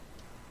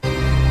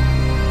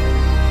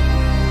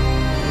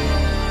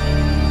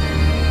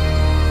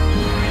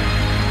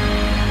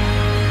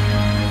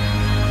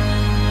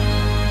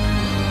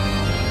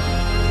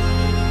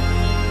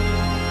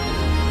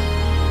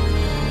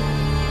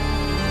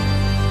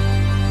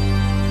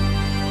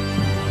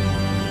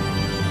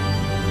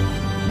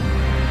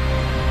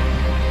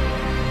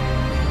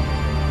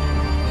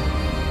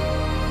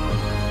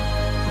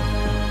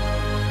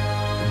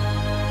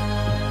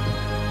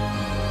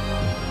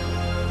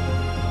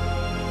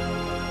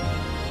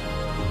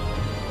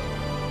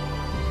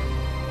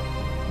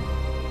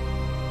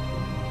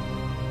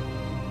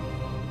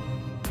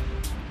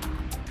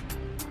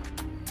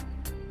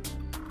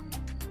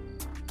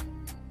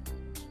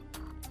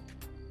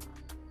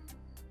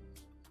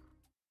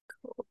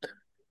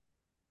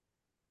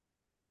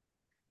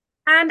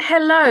And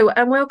hello,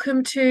 and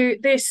welcome to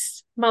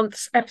this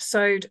month's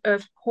episode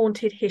of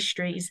Haunted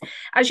Histories.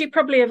 As you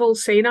probably have all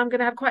seen, I'm going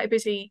to have quite a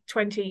busy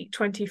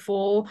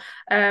 2024.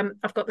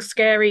 I've got the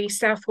scary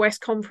Southwest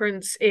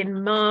Conference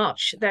in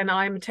March, then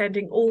I'm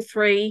attending all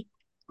three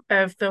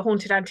of the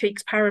Haunted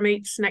Antiques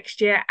Parameets next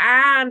year,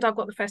 and I've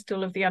got the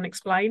Festival of the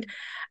Unexplained,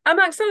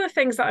 amongst other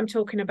things that I'm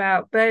talking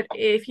about. But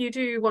if you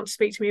do want to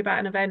speak to me about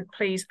an event,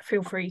 please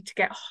feel free to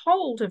get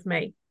hold of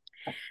me.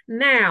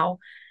 Now,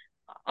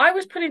 I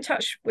was put in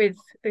touch with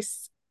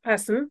this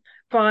person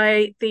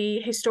by the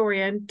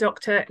historian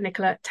Dr.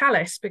 Nicola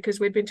Tallis because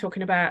we'd been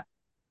talking about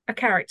a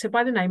character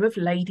by the name of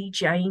Lady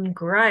Jane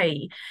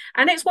Grey.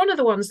 And it's one of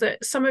the ones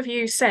that some of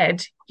you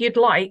said you'd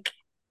like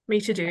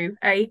me to do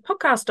a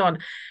podcast on.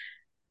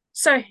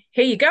 So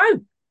here you go.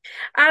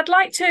 I'd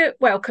like to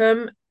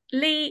welcome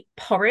Lee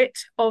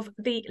Porritt of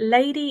the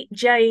Lady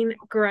Jane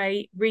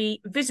Grey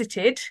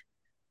Revisited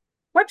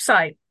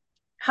website.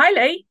 Hi,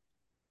 Lee.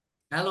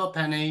 Hello,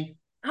 Penny.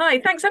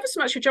 Hi, thanks ever so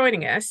much for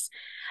joining us.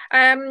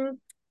 Um,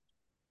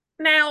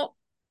 Now,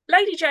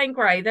 Lady Jane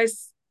Grey,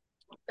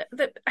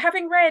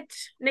 having read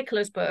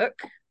Nicola's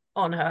book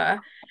on her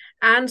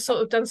and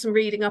sort of done some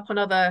reading up on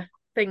other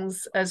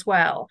things as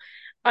well,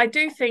 I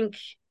do think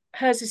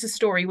hers is a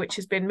story which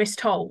has been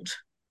mistold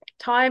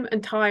time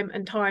and time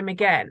and time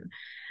again.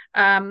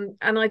 And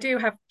I do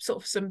have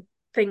sort of some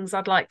things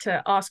I'd like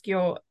to ask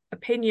your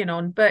opinion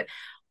on. But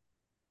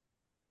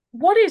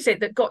what is it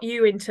that got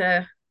you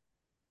into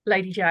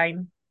Lady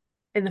Jane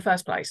in the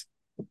first place?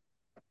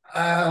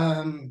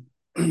 Um,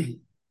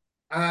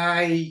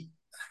 I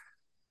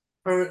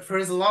for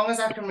as long as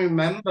I can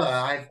remember,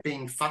 I've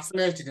been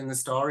fascinated in the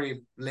story of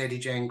Lady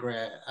Jane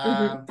Grey.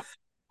 Hmm.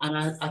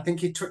 And I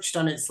think you touched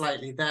on it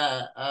slightly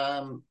there.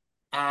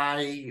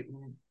 I,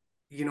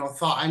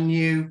 thought I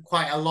knew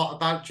quite a lot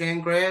about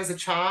Jane Grey as a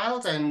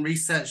child and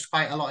researched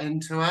quite a lot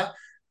into her.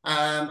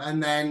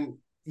 And then,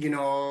 in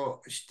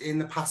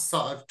the past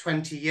sort of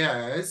 20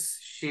 years,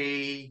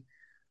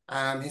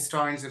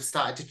 historians have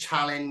started to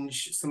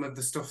challenge some of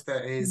the stuff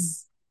that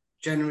is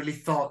generally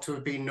thought to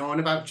have been known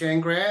about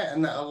Jane Grey,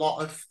 and that a lot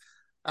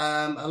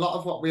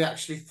of what we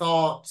actually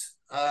thought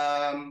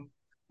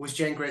was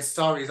Jane Grey's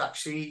story is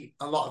actually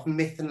a lot of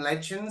myth and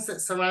legends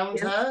that surround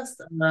Yeah.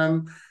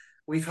 her.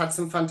 We've had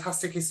some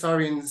fantastic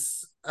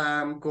historians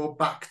go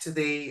back to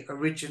the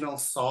original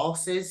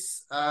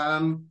sources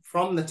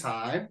from the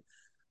time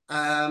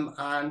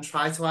and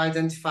try to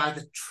identify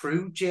the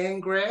true Jane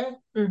Grey.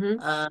 Hmm.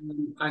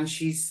 And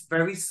she's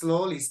very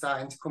slowly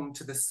starting to come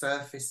to the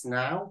surface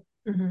now.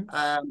 Hmm.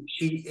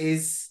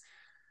 She's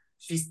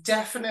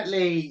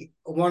definitely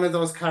one of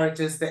those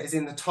characters that is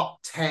in the top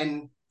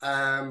 10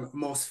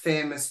 most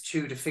famous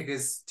Tudor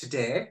figures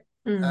today.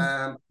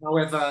 Mm.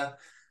 However,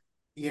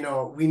 we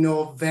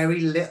know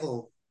very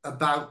little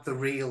about the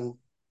real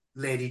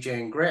Lady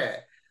Jane Grey.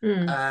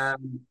 Mm.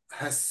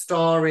 Her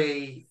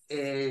story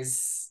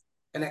is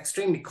an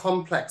extremely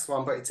complex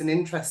one, but it's an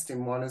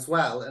interesting one as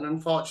well. And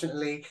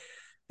unfortunately,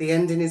 the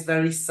ending is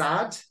very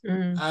sad.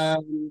 Mm.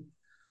 Um,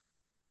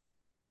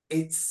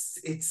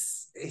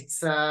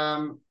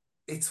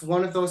 it's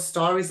one of those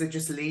stories that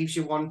just leaves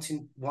you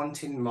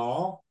wanting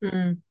more.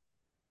 Mm.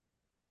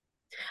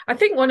 I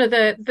think one of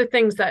the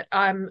things that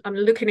I'm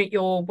looking at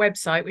your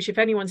website, which if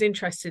anyone's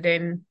interested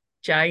in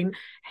Jane,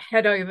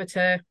 head over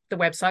to the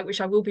website,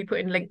 which I will be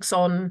putting links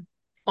on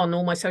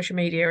all my social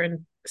media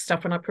and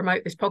stuff when I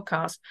promote this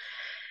podcast.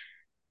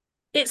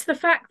 It's the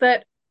fact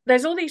that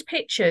there's all these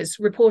pictures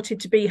reported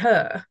to be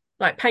her,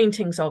 like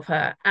paintings of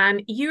her,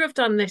 and you have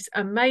done this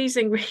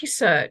amazing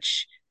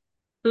research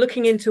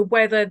looking into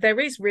whether there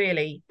is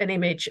really an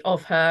image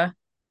of her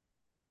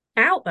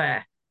out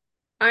there.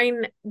 I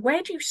mean,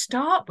 where do you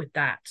start with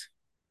that?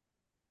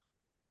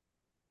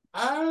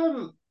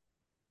 Um,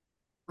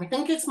 I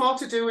think it's more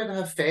to do with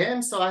her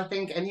fame. So I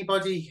think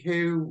anybody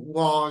who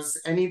was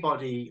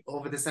anybody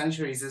over the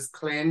centuries has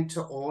claimed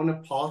to own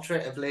a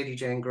portrait of Lady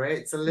Jane Grey.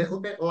 It's a little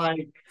Mm-hmm. bit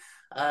like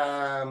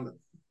um,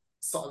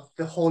 sort of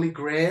the Holy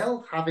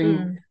Grail, Mm.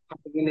 having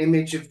an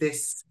image of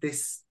this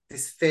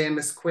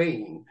famous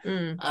queen.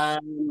 Mm.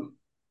 Um,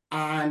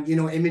 and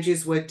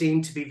images were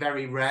deemed to be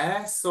very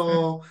rare. Mm.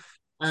 So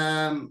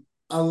um,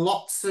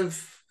 lots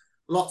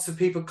of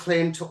people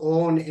claim to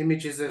own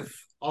images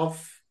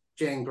of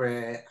Jane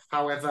Grey.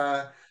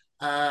 However,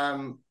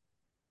 um,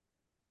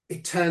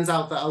 it turns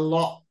out that a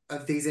lot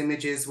of these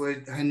images were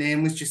her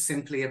name was just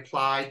simply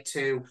applied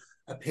to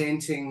a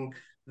painting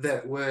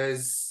that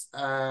was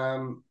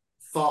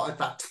thought at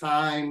that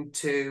time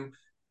to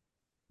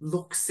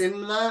look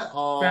similar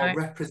or Right.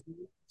 represent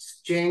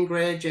Jane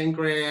Grey. Jane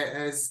Grey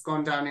has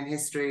gone down in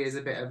history as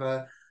a bit of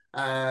a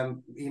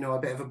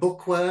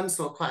bookworm.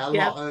 So quite a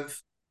Yeah. lot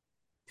of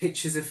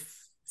pictures of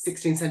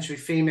 16th century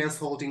females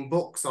holding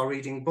books or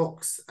reading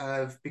books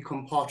have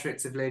become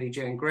portraits of Lady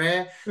Jane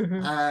Grey.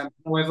 Hmm.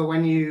 However,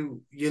 when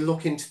you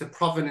look into the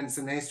provenance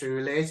and the history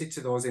related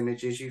to those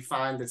images, you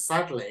find that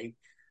sadly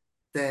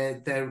they're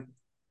they're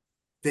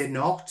they're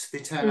not. They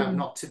turn out Mm.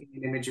 not to be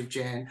an image of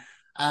Jane.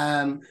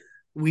 Um,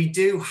 we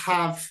do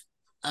have.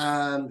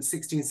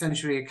 16th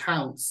century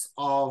accounts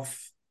of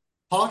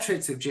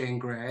portraits of Jane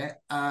Grey.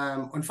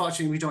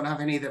 Unfortunately, we don't have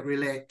any that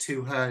relate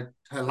to her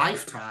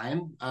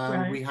lifetime.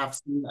 Right. We have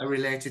some that are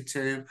related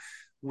to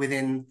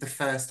within the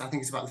first, I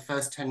think it's about the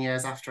first 10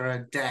 years after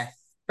her death,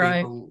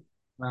 Right. people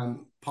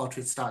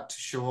portraits start to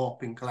show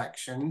up in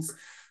collections.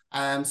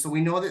 So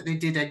we know that they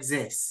did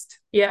exist.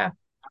 Yeah.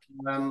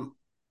 Um,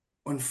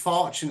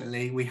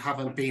 Unfortunately, we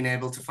haven't been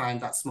able to find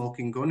that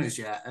smoking gun as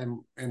yet,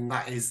 and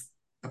that is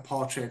a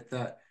portrait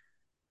that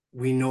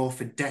we know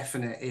for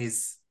definite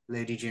is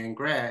Lady Jane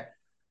Grey.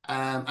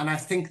 And I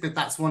think that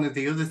that's one of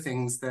the other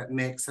things that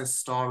makes her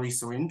story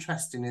so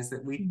interesting is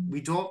that Mm.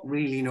 we don't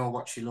really know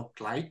what she looked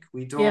like.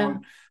 We Yeah.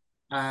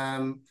 don't,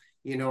 um,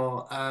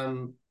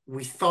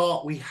 we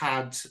thought we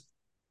had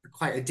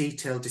quite a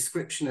detailed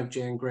description of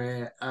Jane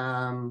Grey,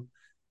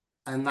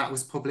 and that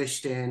was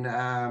published in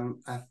a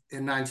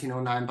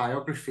 1909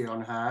 biography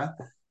on her.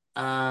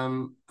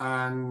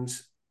 And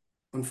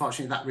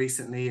unfortunately, that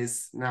recently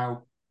is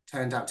now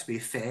turned out to be a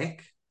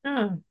fake.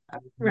 Oh, So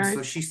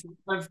right. she sort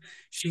of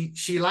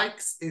she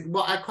likes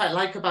what I quite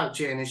like about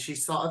Jane is she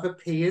sort of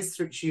appears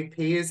through she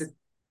appears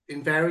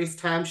in various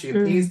times she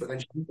appears Mm. but then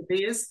she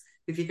disappears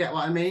if you get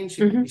what I mean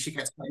Hmm. she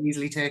gets quite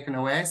easily taken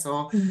away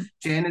so Mm.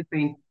 Jane has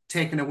been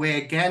taken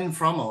away again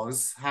from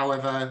us.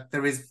 However,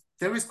 there is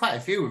quite a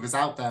few of us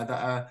out there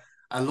that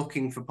are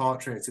looking for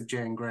portraits of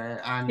Jane Grey,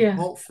 and Yeah.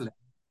 hopefully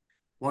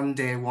one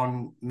day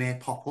one may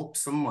pop up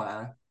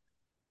somewhere.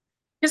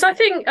 Because I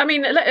think, I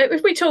mean,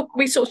 if we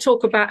sort of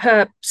talk about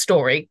her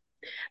story.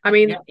 I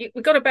mean, Yeah,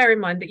 we've got to bear in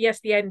mind that yes,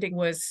 the ending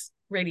was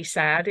really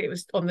sad. It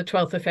was on the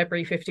 12th of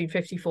February,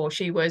 1554.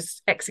 She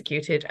was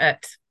executed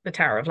at the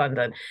Tower of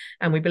London,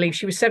 and we believe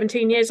she was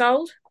 17 years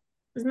old.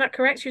 Isn't that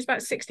correct? She was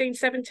about 16,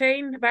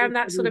 17, around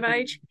that sort of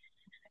age.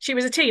 She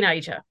was a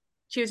teenager.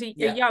 She was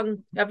yeah, a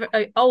young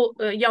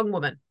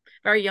woman,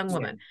 very young yeah.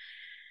 woman.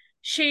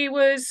 She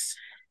was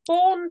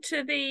born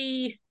to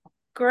the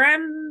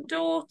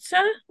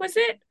granddaughter, was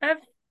it, of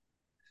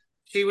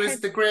She was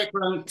Hen- the great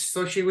grand,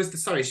 so she was the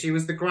sorry, she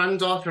was the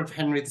granddaughter of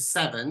Henry VII.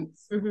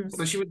 So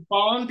Mhm. she was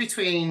born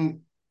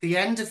between the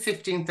end of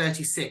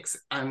 1536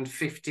 and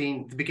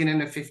the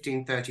beginning of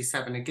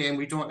 1537. Again,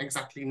 we don't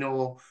exactly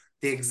know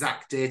the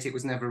exact date, it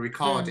was never Mm.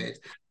 recorded.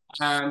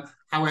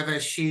 However,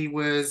 she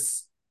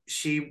was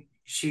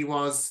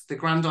the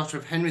granddaughter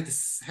of Henry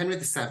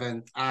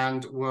VII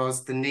and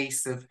was the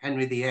niece of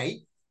Henry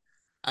VIII,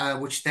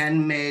 which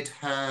then made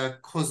her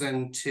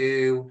cousin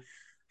to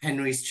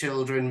Henry's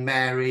children,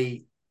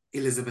 Mary,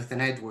 Elizabeth,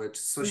 and Edward.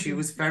 So she Mhm.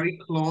 was very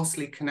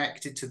closely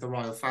connected to the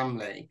royal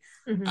family.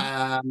 Mhm.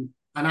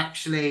 And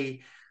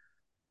actually,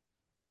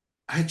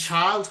 her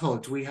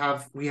childhood, we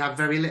have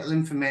very little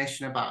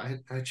information about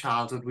her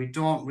childhood. We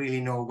don't really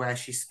know where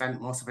she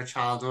spent most of her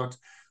childhood.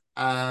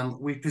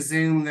 We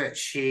presume that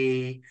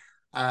she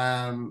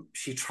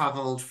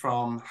travelled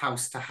from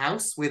house to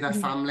house with her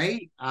Mhm.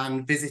 family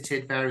and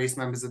visited various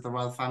members of the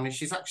royal family.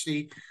 She's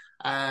actually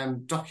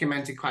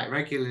documented quite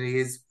regularly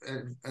as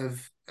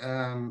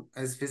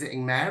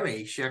visiting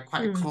Mary. She had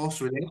quite a Mm.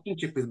 close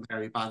relationship with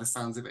Mary by the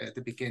sounds of it at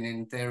the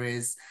beginning.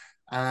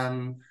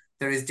 Um,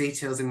 there is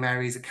details in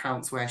Mary's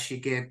accounts where she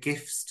gave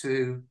gifts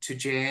to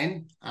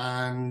Jane,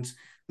 and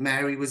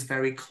Mary was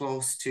very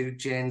close to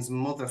Jane's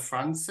mother,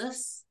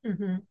 Frances.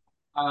 Mhm.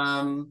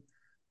 Um,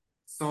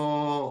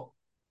 so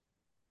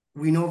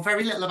we know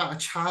very little about her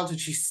childhood.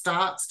 She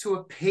starts to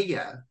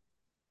appear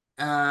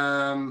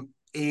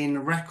in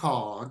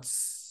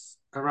records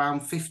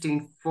around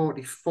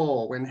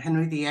 1544 when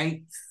Henry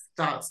VIII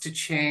starts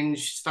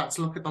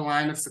to look at the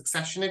line of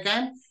succession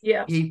again.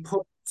 Yeah. He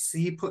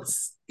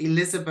puts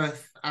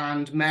Elizabeth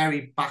and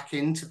Mary back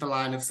into the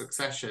line of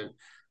succession.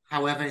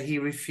 However, he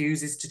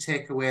refuses to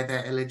take away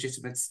their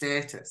illegitimate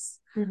status.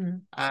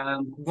 Mhm.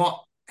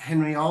 What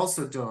Henry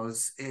also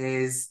does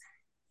is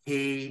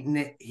he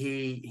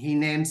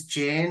names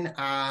Jane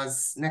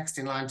as next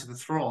in line to the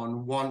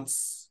throne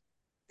once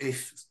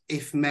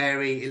if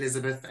Mary,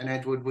 Elizabeth, and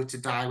Edward were to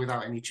die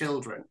without any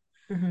children.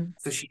 Mhm.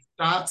 So she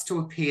starts to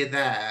appear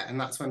there, and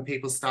that's when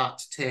people start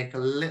to take a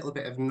little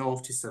bit of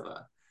notice of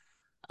her.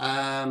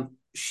 Um,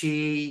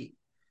 she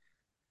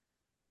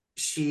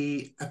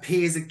she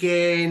appears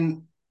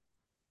again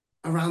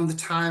around the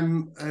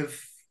time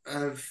of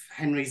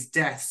Henry's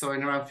death. So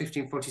in around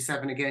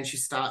 1547, again, she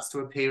starts to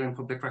appear in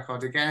public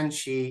record again.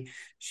 She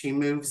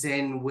moves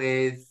in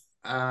with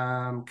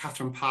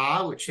Catherine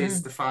Parr, which is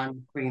Mm. the final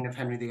queen of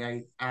Henry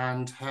VIII,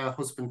 and her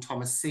husband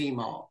Thomas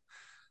Seymour.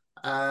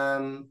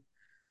 Um,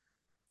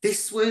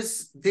 this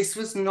was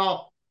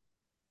not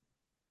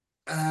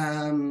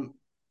um,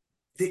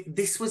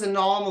 this was a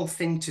normal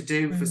thing to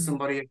do for Mm.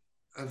 somebody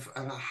of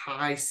a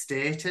high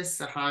status,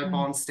 a Mm.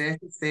 high-born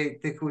status. They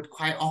could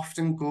quite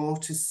often go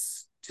to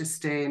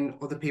stay in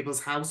other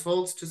people's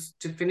households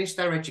to finish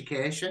their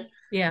education,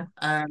 Yeah.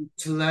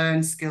 to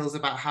learn skills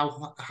about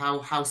how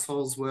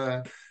households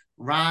were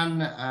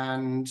ran,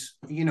 and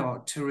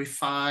to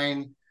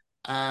refine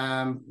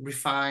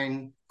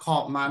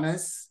court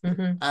manners.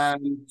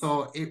 Mhm.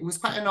 So it was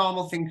quite a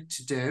normal thing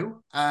to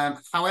do.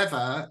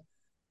 However,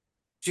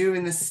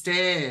 during the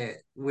stay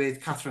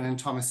with Catherine and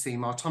Thomas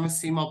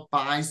Seymour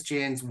buys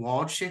Jane's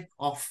wardship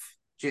off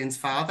Jane's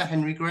father,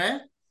 Henry Grey.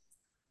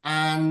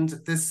 And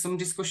there's some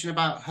discussion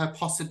about her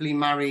possibly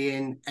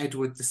marrying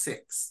Edward VI,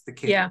 the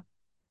king. Yeah.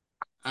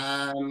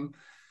 Um,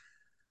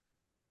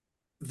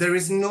 there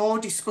is no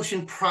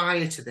discussion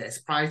prior to this,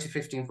 prior to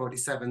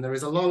 1547. There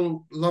is a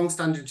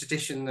long-standing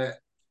tradition that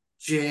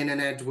Jane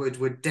and Edward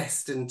were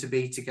destined to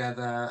be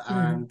together,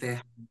 Mm. and they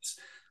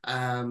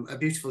had a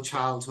beautiful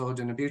childhood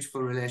and a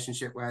beautiful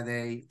relationship where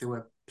they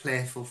were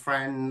playful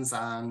friends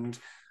and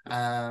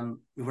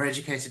were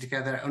educated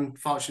together.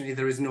 Unfortunately,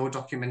 there is no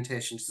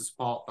documentation to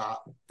support that.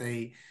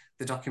 The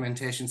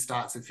documentation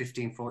starts at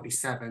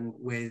 1547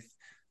 with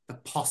the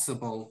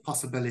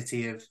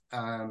possibility of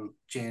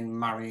Jane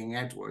marrying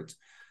Edward.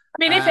 I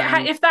mean,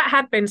 Um, if that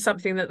had been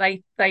something that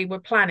they were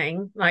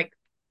planning, like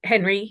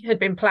Henry had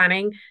been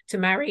planning to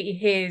marry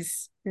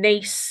his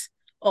niece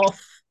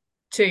off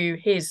to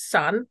his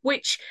son,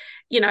 which,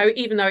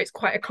 even though it's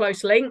quite a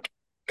close link,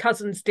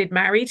 cousins did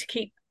marry to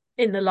keep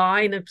in the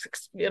line of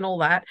and all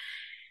that.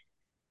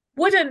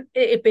 Wouldn't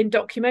it have been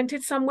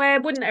documented somewhere?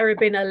 Wouldn't there have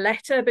been a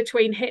letter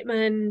between him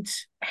and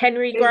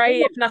Henry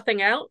Grey, if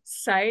nothing else,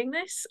 saying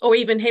this, or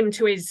even him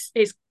to his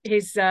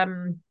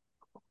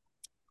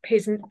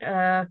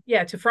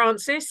yeah, to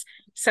Francis,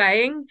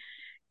 saying,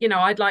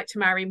 I'd like to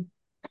marry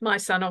my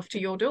son off to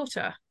your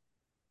daughter.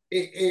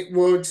 it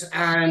would,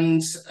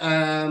 and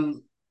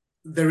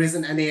there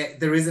isn't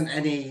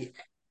any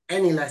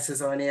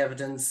letters or any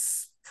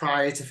evidence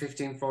prior to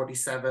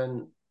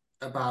 1547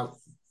 about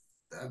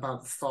the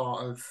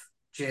thought of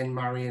Jane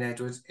marrying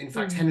Edward. In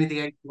fact, Mm. Henry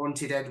VIII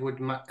wanted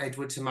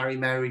Edward to marry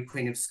Mary,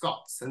 Queen of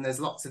Scots, and there's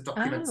lots of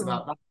documents Oh,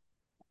 about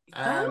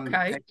that.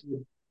 okay.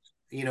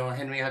 Edward,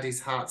 Henry had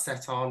his heart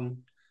set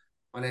on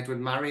Edward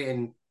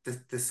marrying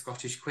the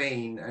Scottish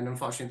Queen, and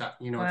unfortunately,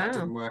 that Wow.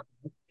 didn't work.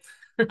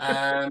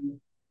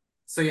 Um,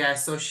 so yeah,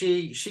 so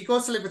she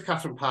goes to live with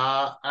Catherine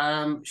Parr.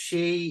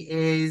 She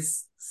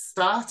is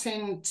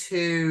starting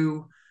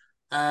to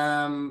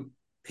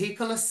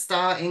people are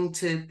starting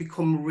to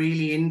become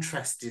really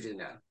interested in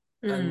her.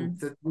 And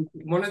Mm.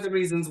 one of the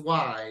reasons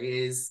why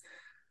is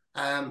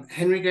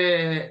Henry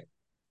Gay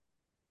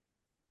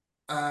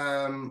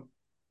um,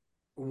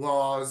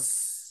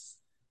 was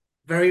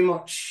very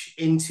much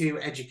into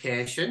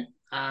education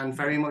and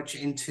very much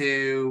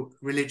into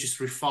religious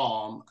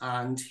reform,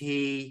 and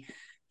he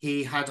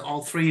had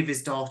all three of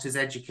his daughters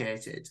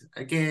educated.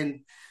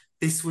 Again,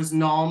 this was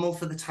normal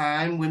for the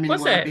time.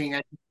 Was it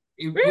Women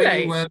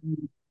really? were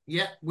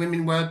yeah,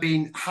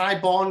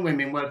 high-born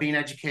women were being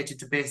educated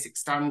to basic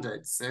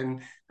standards,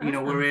 and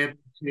Ah. were able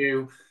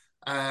to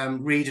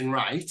read and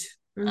write.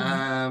 Mm.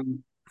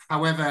 Um,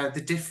 However,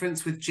 the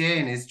difference with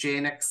Jane is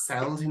Jane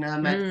excelled in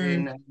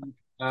Mm.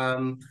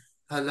 um,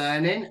 her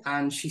learning,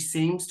 and she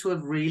seems to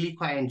have really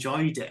quite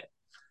enjoyed it.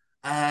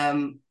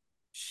 Um,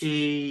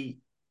 she,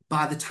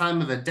 by the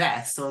time of her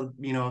death, so,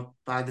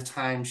 by the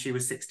time she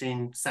was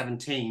 16,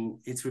 17,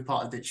 it's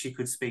reported that she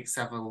could speak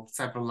several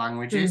Mm.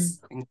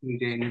 languages,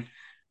 including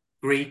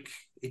Greek,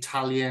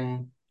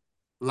 Italian,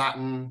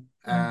 Latin,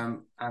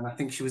 Mm. and I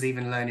think she was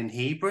even learning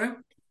Hebrew.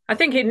 I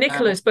think in Uh,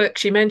 Nicola's book,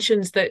 she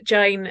mentions that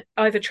Jane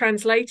either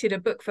translated a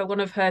book for one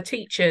of her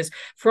teachers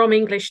from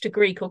English to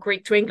Greek or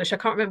Greek to English. I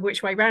can't remember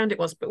which way round it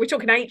was, but we're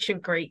talking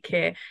ancient Greek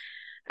here.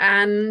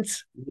 And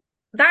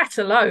that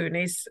alone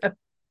is a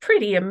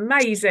pretty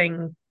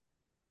amazing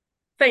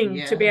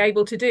thing to be yeah,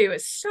 able to do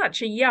at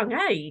such a young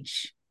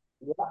age.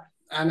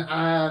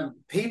 and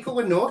people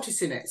were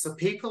noticing it. So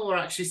people were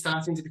actually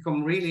starting to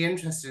become really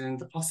interested in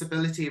the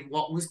possibility of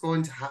what was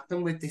going to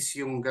happen with this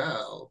young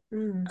girl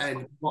Mm.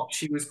 and what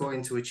she was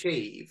going to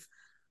achieve.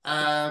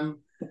 Um,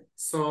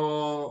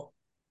 so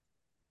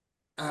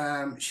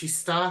she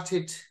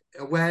started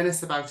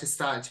awareness about her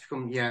started to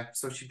become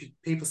so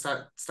people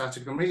started to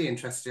become really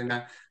interested in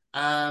her.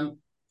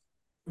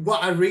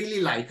 What I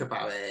really like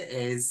about it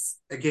is,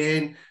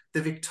 again,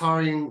 the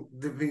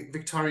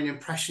Victorian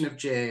impression of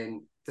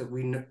Jane that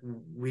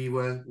we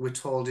were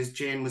told is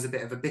Jane was a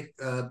bit of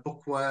a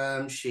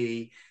bookworm.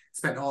 She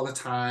spent all the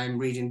time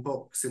reading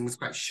books and was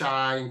quite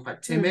shy and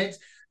quite Mm. timid.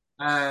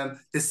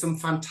 There's some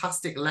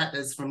fantastic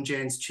letters from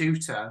Jane's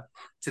tutor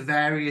to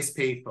various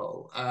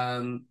people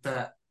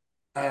that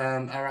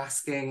are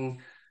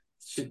asking.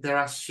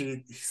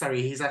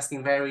 He's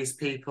asking various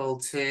people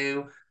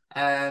to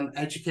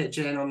educate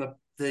Jane on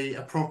the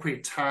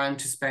appropriate time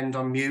to spend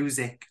on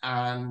music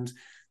and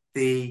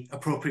the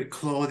appropriate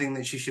clothing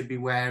that she should be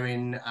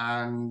wearing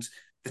and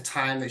the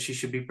time that she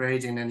should be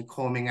braiding and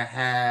combing her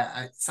hair.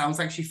 It sounds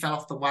like she fell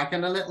off the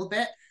wagon a little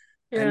bit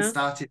and Yeah.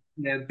 started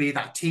to be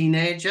that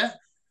teenager.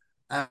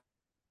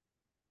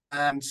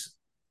 And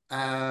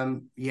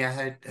yeah,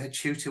 her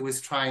tutor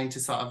was trying to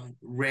sort of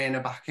rein her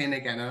back in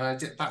again. And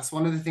that's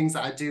one of the things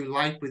that I do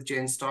like with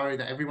Jane's story,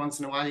 that every once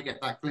in a while you get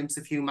that glimpse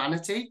of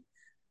humanity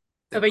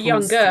Of that a young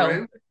comes girl,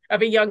 through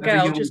of a young of a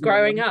girl young just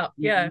growing up.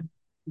 girl Yeah.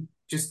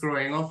 just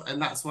growing up.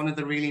 And that's one of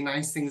the really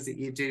nice things that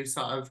you do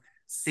sort of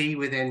see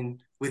within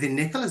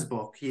Nicola's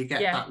book. You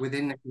get Yeah. that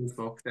within Nicola's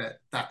book, that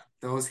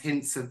those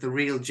hints of the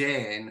real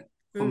Jane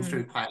come Mm.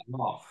 through quite a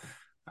lot.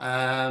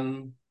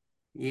 Um,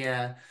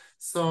 yeah.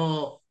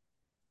 So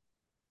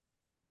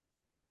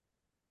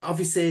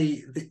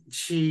obviously,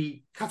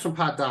 Catherine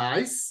Parr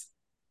dies,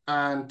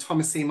 and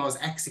Thomas Seymour is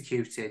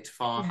executed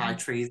for high Mm.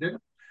 treason.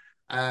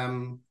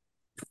 Um,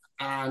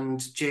 and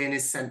Jane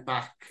is sent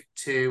back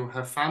to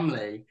her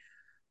family.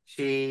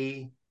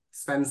 She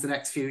spends the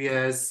next few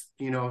years,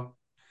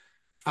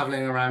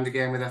 traveling around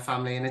again with her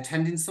family and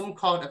attending some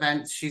court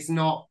events. She's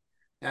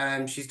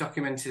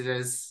documented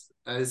as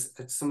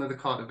at some of the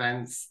court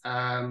events.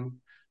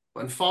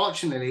 But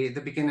unfortunately, at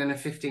the beginning of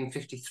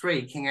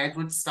 1553, King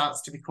Edward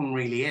starts to become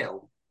really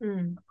ill.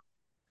 Mm.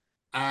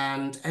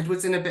 And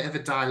Edward's in a bit of a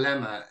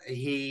dilemma.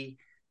 He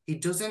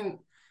doesn't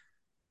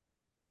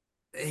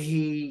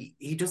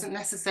he doesn't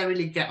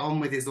necessarily get on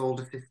with his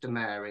older sister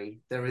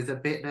Mary. There is a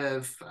bit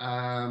of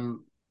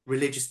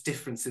religious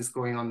differences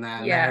going on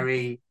there. Yeah.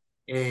 Mary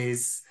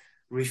is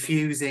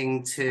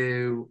refusing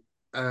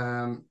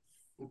um,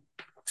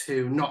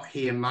 to not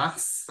hear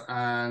mass,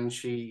 and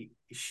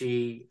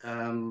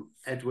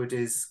Edward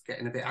is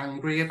getting a bit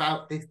angry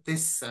about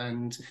this,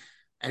 and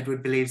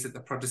Edward believes that the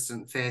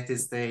Protestant faith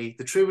is the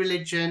true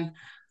religion.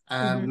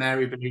 Mhm.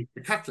 Mary believes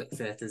the Catholic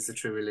faith is the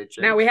true Now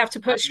religion. we have to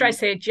put Um, stress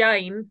here.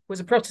 Jane was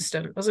a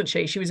Protestant, wasn't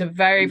she? She was a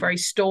very, very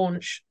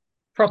staunch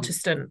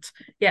Protestant.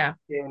 Yeah.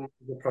 in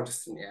the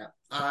Protestant, yeah.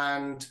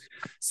 And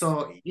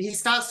so he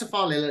starts to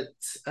fall ill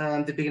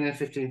at the beginning of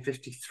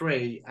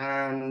 1553,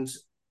 and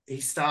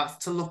he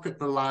starts to look at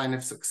the line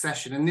of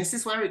succession. And this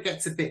is where it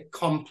gets a bit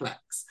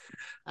complex.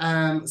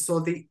 So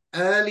the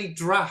early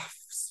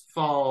drafts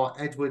for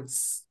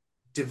Edward's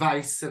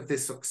device of the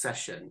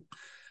succession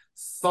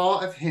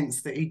sort of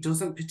hints that he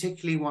doesn't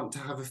particularly want to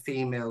have a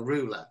female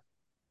ruler.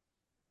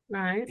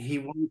 Right.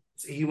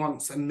 He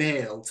wants a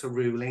male to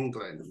rule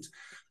England.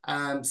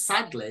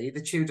 Sadly,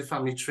 the Tudor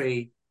family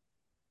tree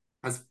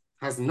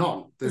has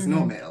none. There's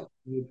no Hmm. male.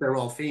 They're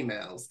all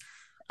females.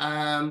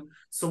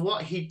 So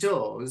what he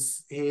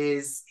does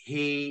is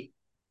he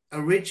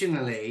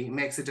originally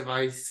makes a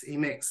device. He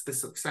makes the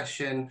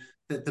succession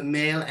that the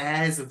male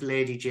heirs of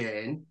Lady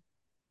Jane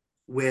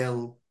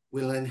will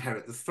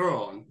inherit the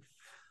throne.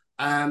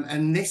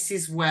 And this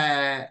is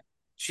where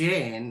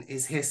Jane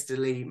is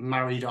hastily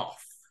married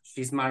off.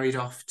 She's married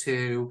off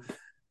to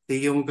the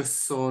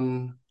youngest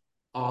son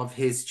of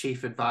his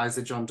chief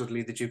advisor, John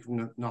Dudley, the Duke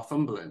of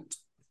Northumberland.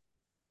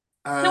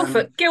 Um,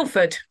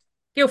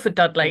 Guildford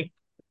Dudley.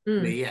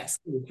 Mm. yes,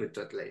 Guildford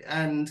Dudley.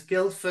 And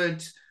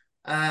Guildford,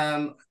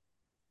 um,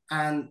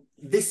 and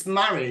this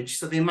marriage,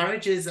 so the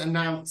marriage is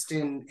announced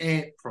in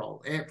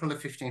April of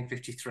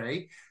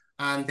 1553,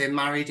 and they're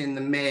married in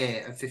the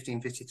May of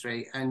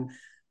 1553. And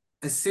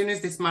as soon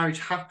as this marriage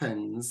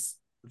happens,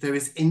 there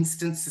is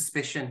instant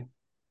suspicion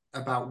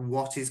about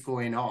what is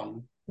going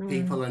on. Mm.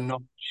 People are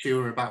not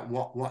sure about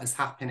what is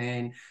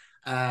happening,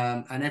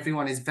 and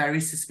everyone is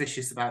very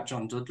suspicious about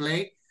John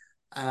Dudley.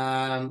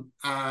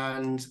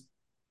 And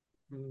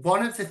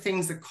one of the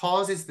things that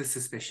causes the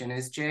suspicion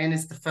is Jane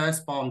is the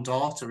firstborn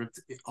daughter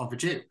of a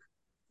duke,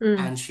 Mm.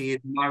 and she is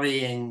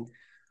marrying.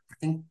 I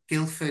think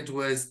Guildford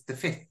was the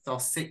fifth or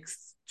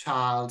sixth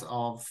child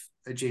of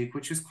a duke,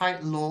 which was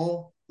quite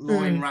low in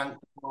Mm. rank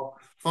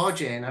for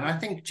Jane. And I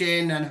think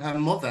Jane and her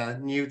mother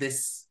knew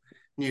this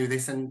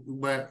and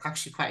were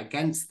actually quite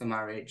against the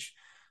marriage.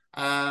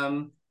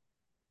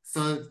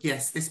 So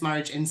yes, this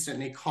marriage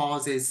instantly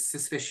causes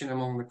suspicion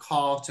among the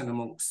court and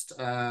amongst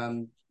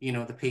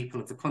the people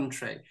of the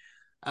country.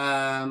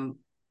 Um,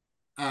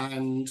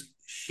 and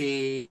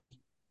she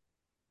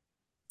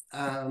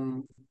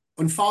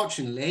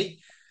unfortunately,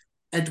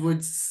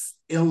 Edward's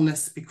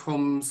illness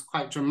becomes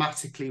quite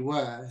dramatically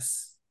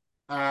worse,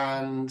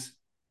 and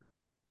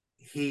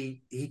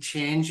he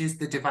changes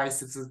the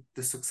device of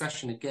the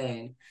succession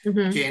again.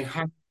 Hmm. Jane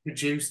has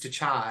produced a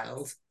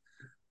child,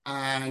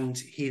 and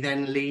he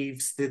then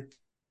leaves the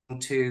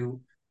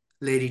to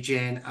Lady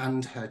Jane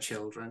and her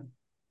children,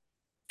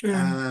 Mm.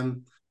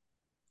 um,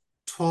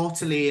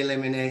 totally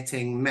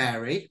eliminating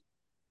Mary,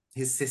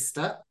 his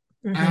sister,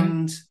 Hmm.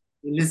 and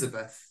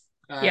Elizabeth.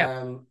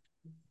 Yep.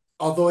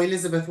 Although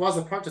Elizabeth was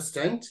a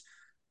Protestant,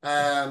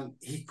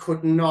 he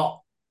could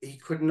not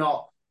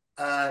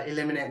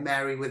eliminate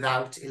Mary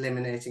without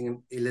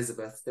eliminating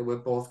Elizabeth. They were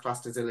both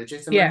classed as Yeah.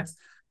 illegitimate,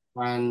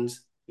 and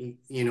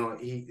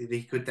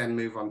he could then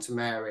move on to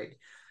Mary.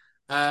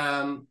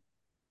 Um,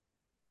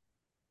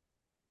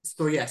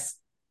 so yes,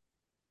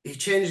 he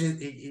changes.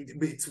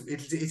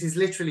 It is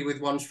literally with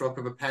one stroke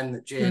of a pen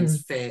that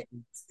Jane's Mm. fate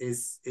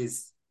is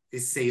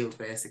sealed.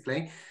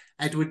 Basically,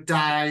 Edward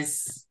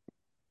dies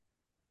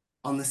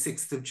on the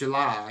 6th of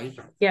July,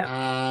 Yep.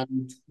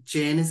 and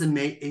Jane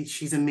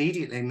she's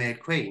immediately made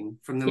queen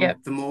from the,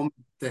 Yep. the moment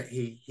that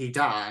he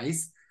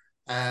dies.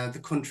 The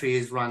country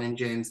is run in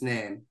Jane's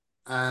name.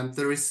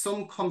 There is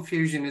some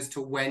confusion as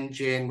to when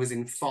Jane was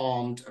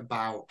informed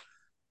about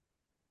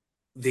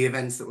the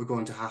events that were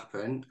going to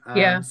happen.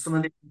 Yeah. Some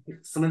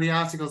of the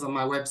articles on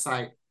my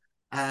website,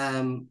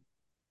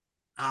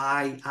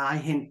 I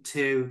hint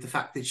to the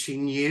fact that she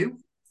knew.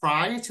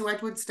 prior to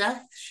Edward's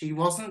death. She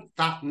wasn't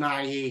that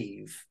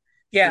naive.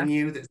 She Yeah.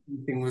 knew that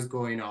something was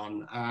going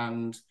on,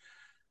 and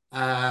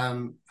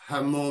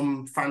her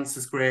mum,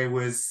 Frances Grey,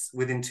 was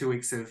within 2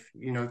 weeks of,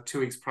 2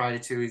 weeks prior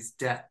to his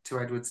death, to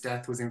Edward's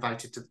death, was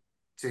invited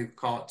to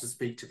court to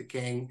speak to the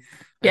king.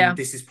 Yeah. And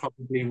this is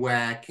probably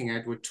where King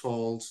Edward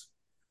told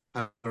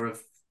her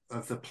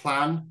of the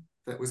plan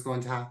that was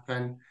going to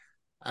happen.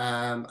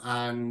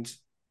 And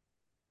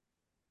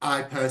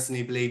I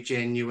personally believe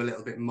Jane knew a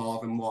little bit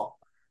more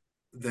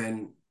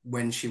than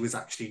when she was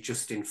actually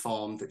just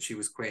informed that she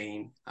was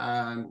queen.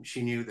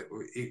 She knew that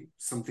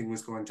something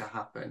was going to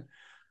happen.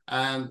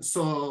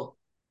 So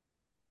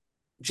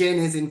Jane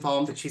is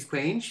informed that she's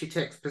queen. She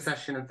takes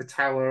possession of the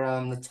tower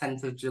on the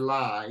 10th of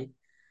July.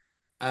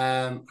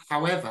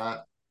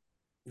 However,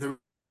 the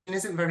reign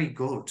isn't very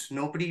good.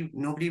 Nobody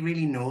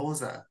really knows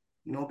her.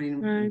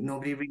 Right.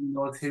 Nobody really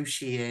knows who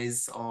she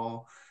is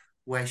or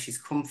where she's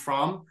come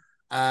from.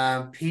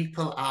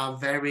 People are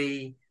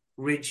very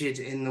rigid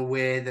in the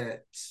way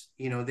that,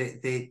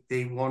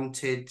 they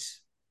wanted.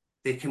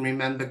 They can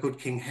remember good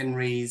King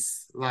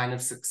Henry's line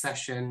of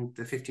succession,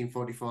 the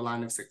 1544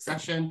 line of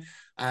succession.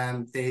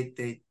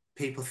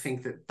 People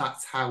think that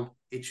that's how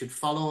it should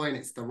follow and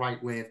it's the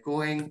right way of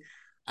going.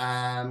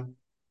 And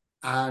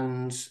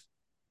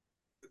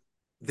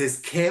there's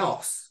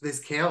chaos. There's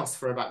chaos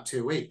for about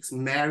 2 weeks.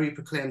 Mary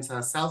proclaims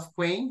herself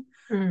queen,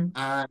 Mm.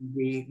 and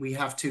we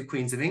have two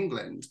queens of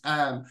England.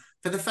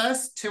 For the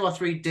first 2 or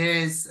 3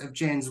 days of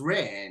Jane's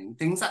reign,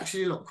 things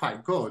actually look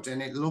quite good,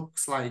 and it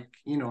looks like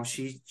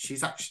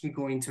she's actually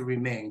going to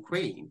remain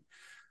queen.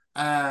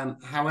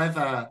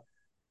 However,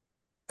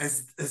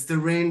 as the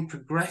reign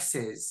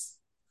progresses,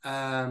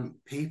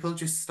 people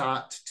just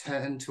start to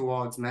turn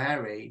towards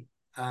Mary.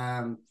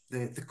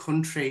 The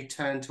country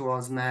turn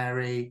towards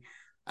Mary.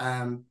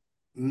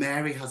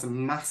 Mary has a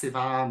massive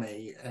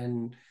army,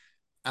 and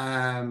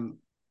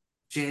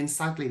Jane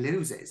sadly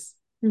loses.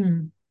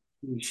 Mm.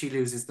 She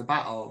loses the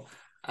battle.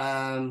 Do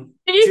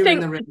you During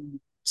think, the reign,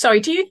 sorry,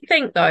 do you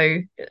think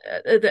though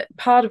that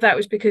part of that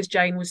was because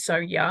Jane was so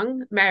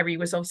young? Mary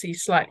was obviously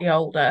slightly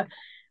older.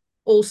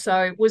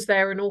 Also, was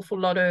there an awful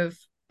lot of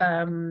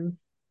um,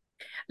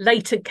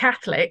 later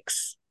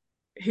Catholics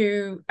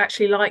who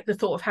actually like the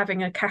thought of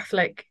having a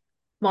Catholic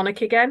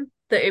monarch again?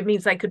 That it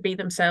means they could be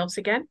themselves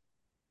again?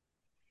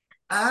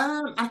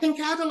 I think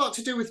it had a lot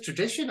to do with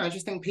tradition. I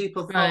just think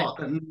people Right. thought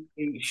that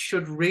Mary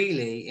should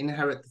really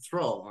inherit the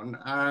throne,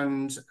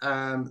 and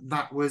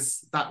that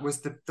was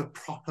the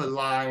proper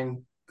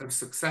line of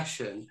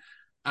succession.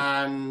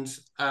 And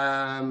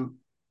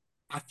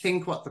I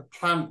think what the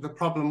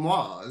problem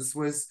was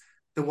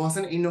there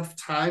wasn't enough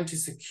time to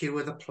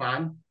secure the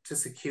plan to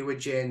secure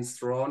Jane's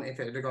throne.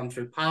 If it had gone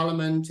through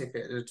Parliament, if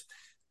it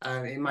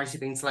had, it might have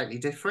been slightly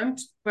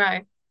different.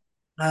 Right.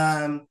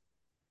 Um,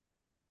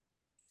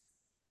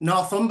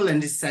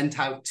 Northumberland is sent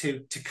out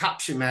to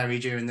capture Mary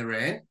during the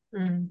reign.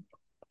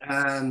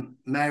 Mm.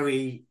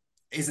 Mary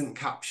isn't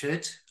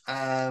captured.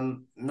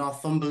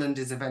 Northumberland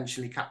is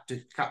eventually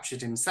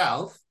captured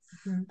himself,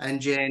 Mm. and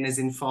Jane is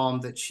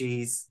informed that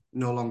she's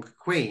no longer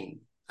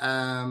queen.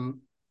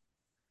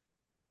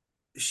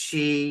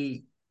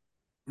 She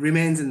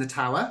remains in the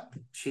tower.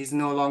 She's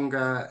no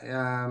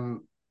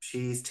longer.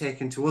 She's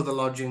taken to other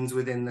lodgings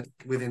within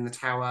the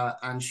tower,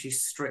 and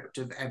she's stripped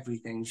of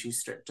everything. She's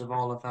stripped of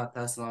all of her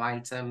personal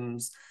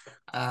items,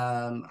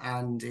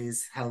 and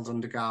is held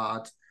under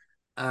guard.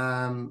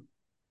 Um,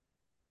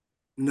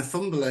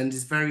 Northumberland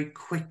is very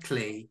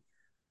quickly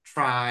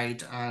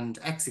tried and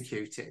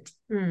executed.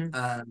 Mm.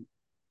 Um,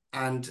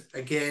 and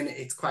again,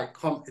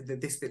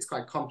 this bit's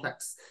quite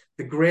complex.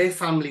 The Grey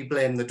family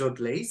blame the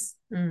Dudleys.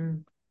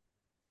 Mm.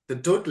 The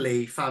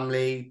Dudley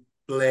family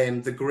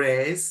blame the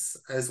Greys,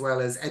 as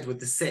well as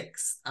Edward VI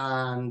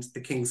and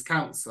the King's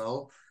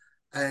Council.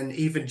 And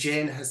even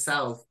Jane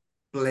herself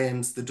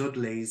blames the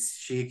Dudleys.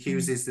 She Mm.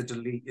 accuses the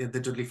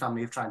Dudley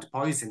family of trying to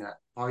poison her.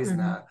 Poison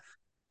Mm.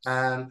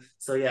 her.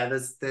 So yeah,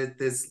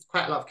 there's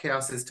quite a lot of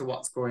chaos as to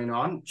what's going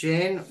on.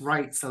 Jane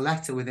writes a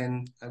letter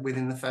within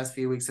the first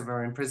few weeks of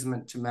her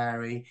imprisonment to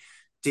Mary,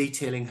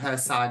 detailing her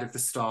side of the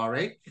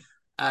story.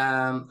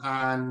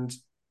 And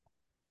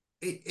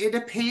it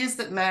appears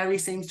that Mary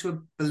seems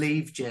to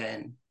believe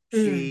Jane.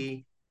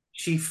 Mm.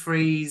 She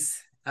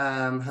frees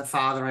her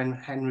father and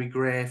Henry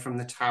Grey from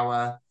the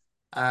tower,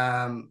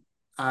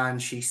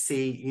 and she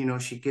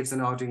gives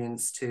an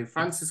audience to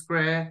Frances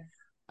Grey,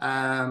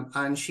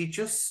 and she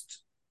just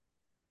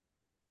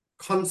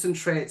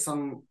concentrates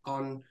on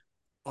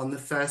the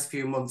first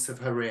few months of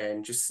her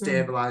reign, just Mm.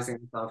 stabilizing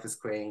herself as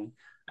queen,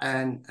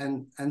 and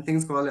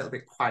things go a little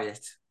bit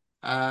quiet.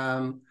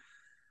 Um,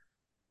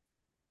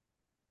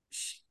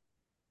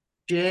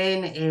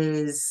 Jane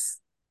is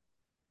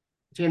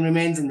Jane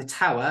remains in the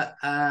Tower,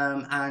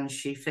 and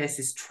she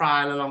faces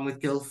trial along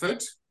with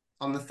Guildford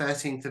on the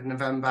 13th of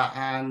November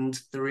and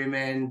the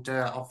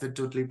remainder of the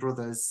Dudley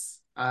brothers.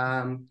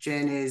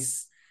 Jane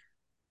is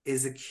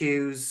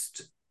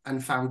accused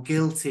and found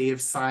guilty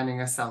of signing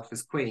herself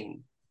as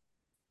queen.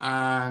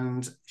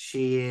 and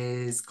she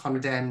is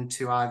condemned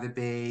to either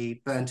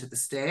be burnt at the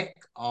stake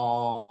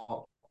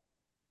or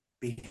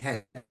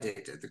beheaded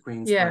at the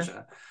Queen's Yeah.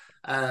 pleasure.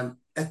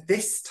 At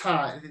this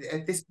time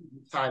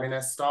in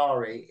her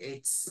story,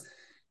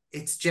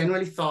 it's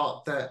generally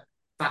thought that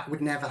that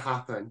would never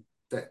happen.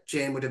 That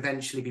Jane would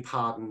eventually be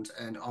pardoned,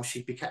 and or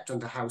she'd be kept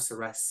under house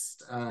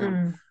arrest,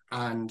 Mm.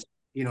 and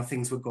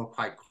things would go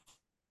quite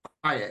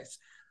quiet.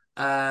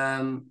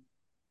 Um,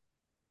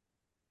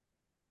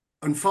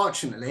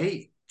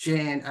 Unfortunately,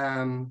 Jane,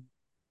 from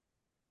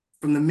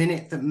the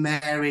minute that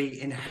Mary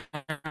inherits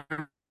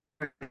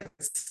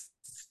the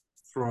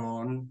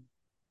throne,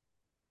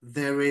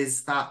 there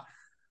is that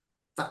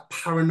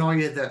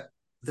paranoia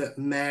that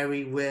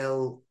Mary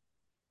will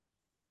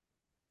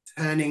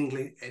turn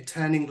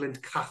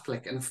England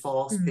Catholic and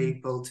force Mm.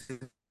 people to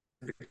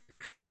the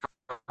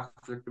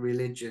Catholic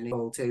religion,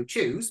 to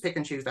pick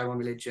and choose their own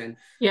religion.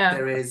 Yeah.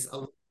 There is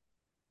a,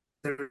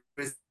 there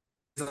is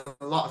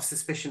a lot of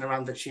suspicion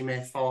around that she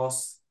may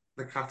force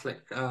the Catholic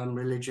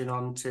religion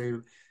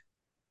onto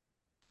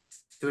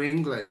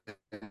England,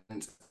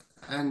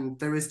 and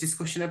there is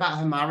discussion about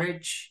her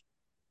marriage.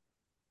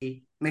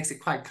 He makes it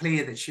quite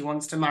clear that she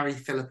wants to marry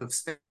Philip of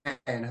Spain, her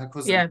Yeah.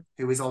 cousin,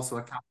 who is also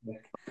a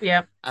Catholic.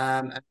 Yeah.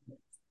 And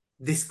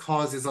this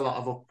causes a lot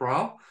of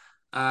uproar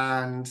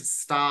and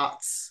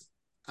starts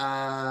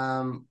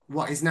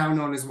what is now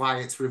known as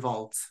Wyatt's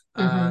Revolt.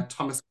 Mm-hmm.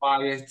 Thomas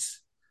Wyatt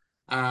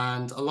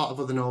and a lot of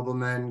other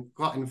noblemen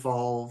got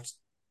involved,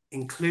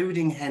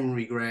 including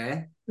Henry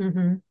Grey,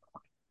 Mm-hmm.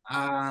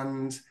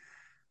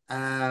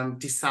 and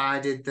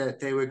decided that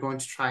they were going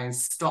to try and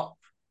stop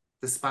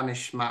the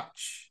Spanish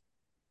match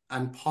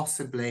and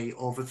possibly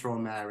overthrow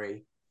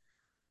Mary.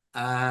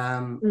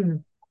 Um,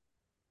 Mm.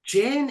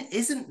 Jane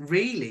isn't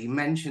really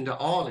mentioned at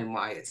all in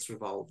Wyatt's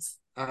Revolt.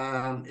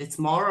 It's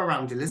more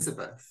around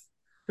Elizabeth.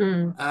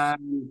 Mm.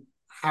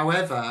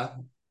 However,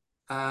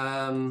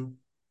 um,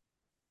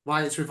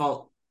 Wyatt's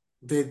Revolt,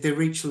 they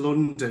reach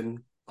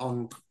London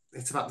on,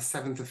 it's about the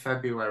 7th of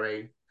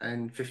February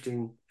in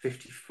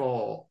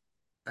 1554.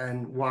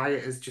 And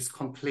Wyatt has just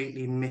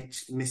completely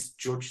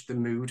misjudged the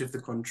mood of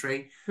the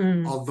country.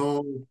 Mm.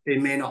 Although they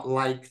may not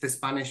like the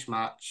Spanish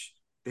match,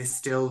 they're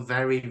still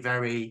very,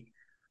 very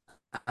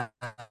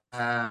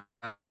uh,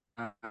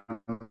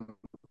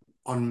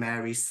 on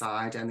Mary's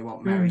side, and they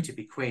want Mary Mm. to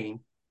be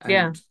queen,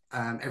 Yeah.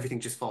 and everything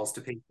just falls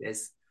to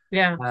pieces.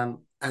 Yeah.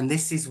 And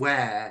this is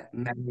where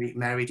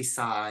Mary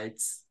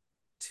decides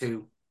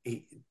to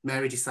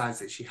Mary decides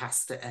that she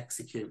has to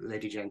execute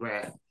Lady Jane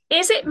Grey.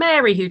 Is it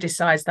Mary who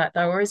decides that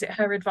though, or is it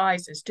her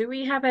advisors? Do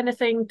we have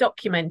anything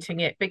documenting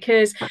it?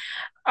 Because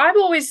I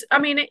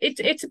mean,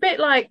 it's a bit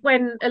like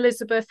when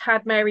Elizabeth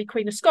had Mary,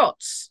 Queen of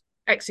Scots,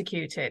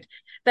 executed.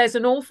 There's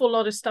an awful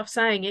lot of stuff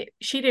saying it.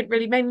 She didn't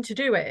really mean to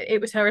do it.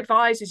 It was her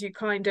advisors who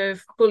kind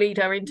of bullied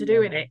her into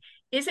doing Yeah. it.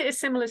 Is it a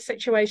similar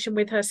situation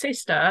with her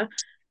sister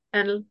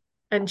and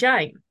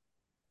Jane?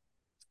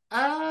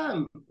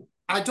 Um,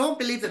 I don't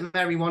believe that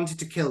Mary wanted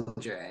to kill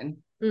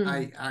Jane.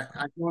 Mm.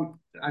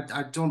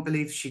 I don't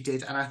believe she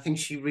did, and I think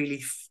she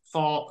really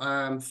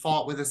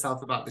fought with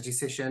herself about the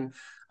decision.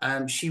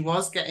 She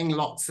was getting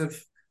lots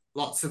of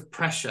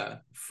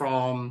pressure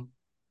from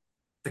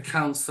the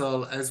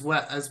council as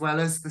well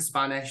as the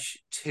Spanish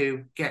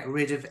to get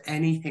rid of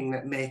anything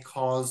that may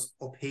cause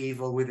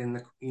upheaval within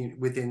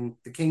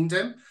the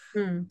kingdom.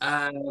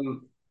 Mm.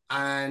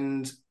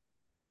 And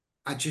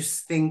I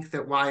just think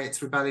that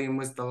Wyatt's rebellion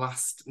was the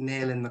last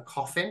nail in the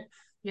coffin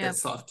Yeah. that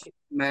sort of tipped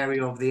Mary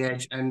over the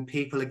edge, and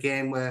people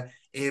again were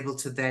able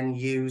to then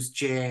use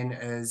Jane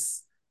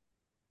is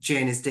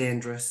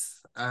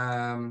dangerous.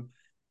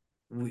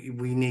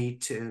 We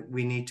need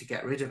to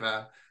get rid of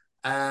her.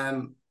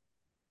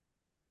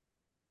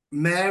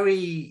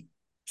 Mary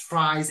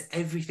tries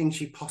everything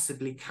she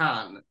possibly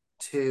can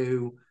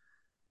to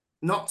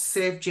not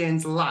save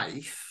Jane's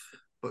life,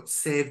 but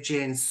save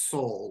Jane's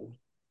soul.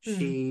 Mm.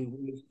 She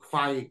was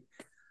quite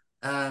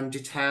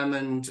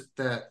determined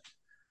that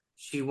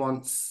she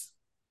wants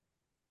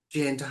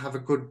Jane to have a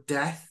good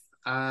death,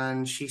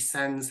 and she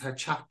sends her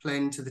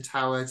chaplain to the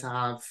Tower to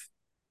have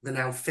the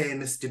now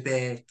famous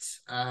debate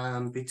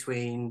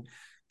between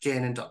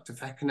Jane and Dr.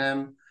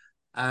 Feckenham.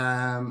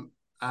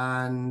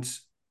 And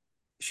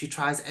she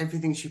tries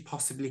everything she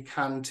possibly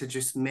can to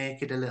just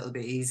make it a little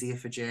bit easier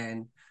for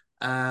Jane.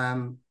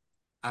 And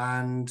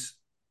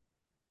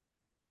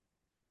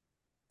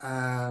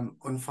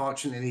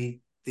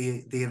unfortunately,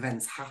 the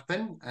events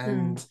happen,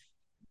 Mm.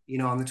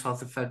 and on the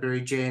 12th of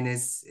February, Jane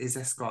is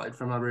escorted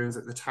from her rooms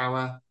at the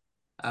Tower,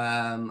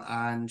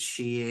 and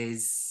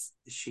she's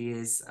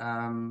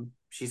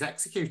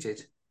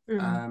executed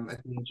Mm.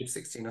 at the age of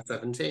 16 or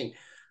 17.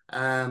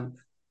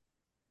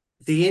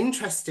 The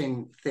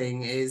interesting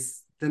thing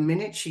is the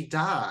minute she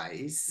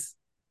dies,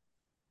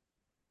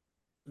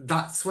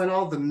 that's when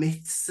all the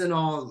myths and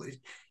all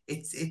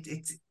it's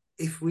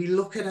if we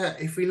look at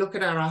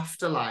her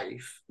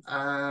afterlife,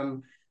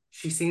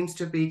 she seems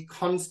to be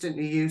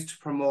constantly used to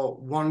promote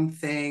one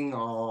thing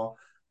or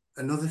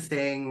another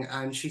thing,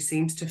 and she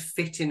seems to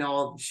fit in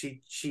all.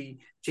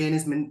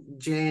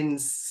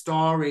 Jane's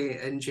story,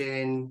 and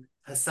Jane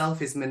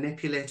herself is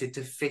manipulated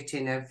to fit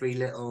in every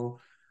little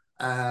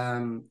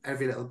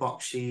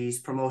box.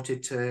 She's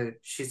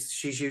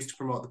used to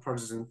promote the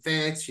Protestant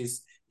faith.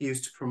 She's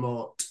used to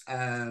promote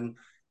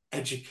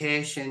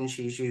education.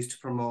 She's used to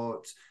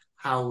promote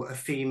how a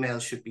female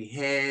should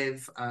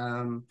behave.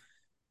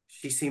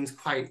 She seems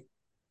quite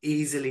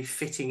easily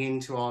fitting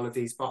into all of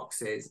these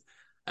boxes.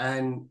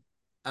 And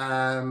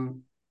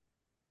um,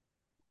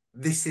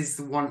 this is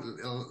the one,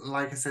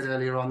 like I said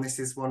earlier on, this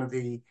is one of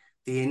the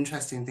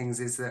interesting things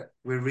is that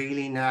we're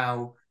really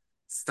now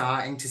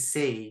starting to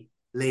see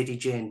Lady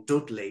Jane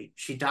Dudley.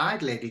 She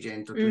died Lady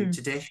Jane Dudley. Mm,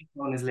 Today she's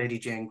known as Lady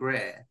Jane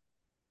Grey.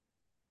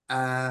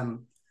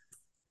 Um,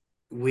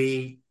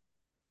 we,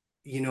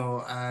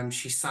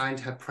 she signed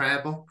her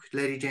prayer book,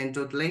 Lady Jane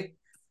Dudley.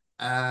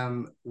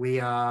 We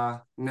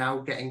are now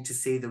getting to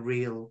see the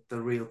real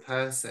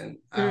person.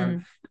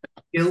 mm,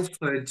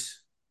 Guildford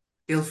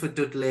Guildford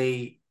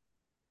Dudley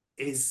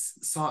is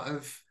sort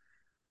of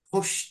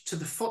pushed to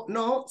the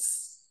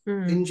footnotes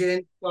mm, in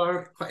Jane's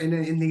story,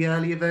 in the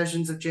earlier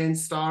versions of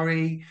Jane's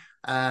story.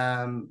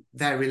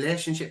 Their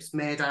relationships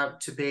made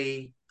out to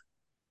be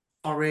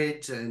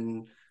horrid,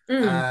 and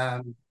mm,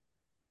 um,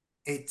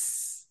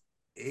 it's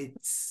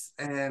it's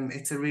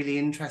a really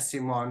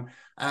interesting one.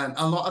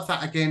 A lot of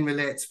that again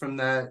relates from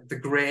the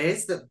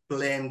Greys that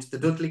blamed the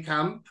Dudley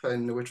camp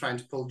and they were trying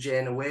to pull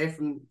Jane away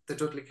from the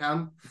Dudley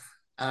camp.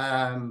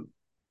 Um,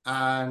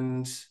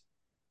 and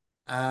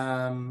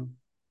um,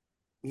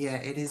 yeah,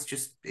 it's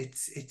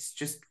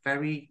just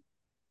very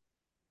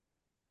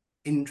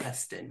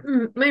interesting.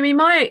 mm. I mean,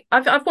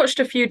 I've watched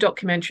a few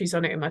documentaries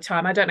on it in my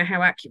time. I don't know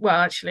how accurate.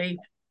 Well, actually,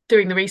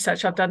 doing the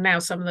research I've done now,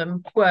 some of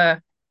them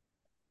were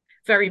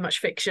very much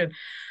fiction.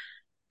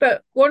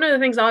 But one of the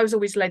things I was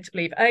always led to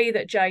believe, A,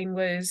 that Jane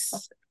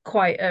was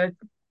quite a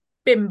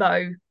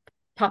bimbo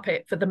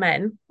puppet for the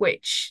men,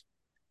 which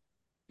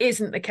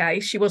isn't the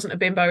case. She wasn't a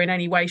bimbo in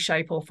any way,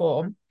 shape, or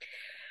form.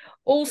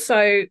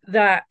 Also,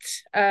 that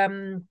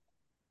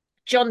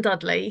John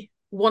Dudley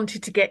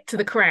wanted to get to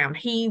the crown.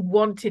 He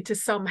wanted to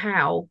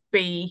somehow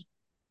be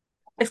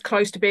as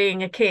close to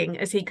being a king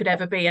as he could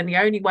ever be. And the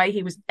only way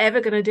he was ever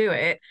going to do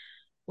it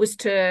was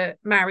to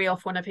marry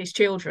off one of his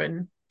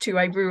children to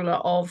a ruler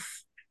of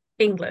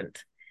England.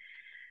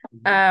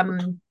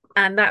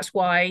 And that's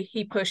why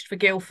he pushed for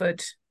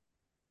Guildford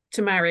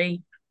to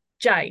marry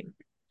Jane.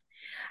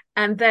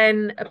 And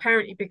then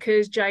apparently,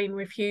 because Jane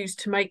refused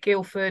to make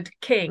Guildford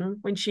king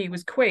when she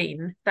was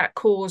queen, that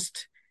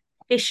caused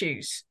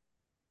issues.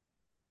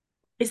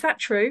 Is that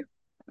true?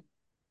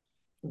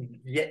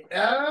 Yeah.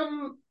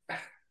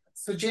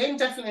 So Jane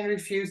definitely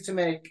refused to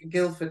make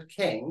Guildford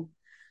king.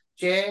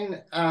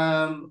 Jane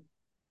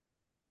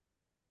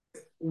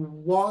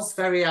was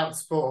very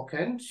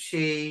outspoken.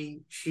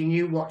 She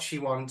knew what she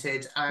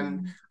wanted,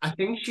 and Mm, I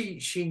think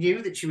she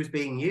knew that she was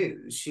being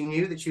used. She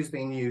knew that she was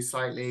being used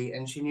slightly,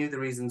 and she knew the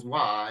reasons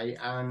why.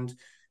 And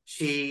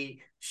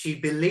she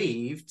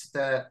believed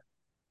that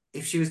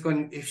if she was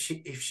going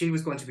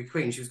to be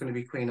queen, she was going to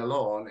be queen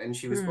alone, and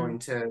she was mm, going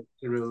to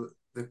rule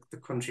the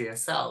country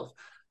herself.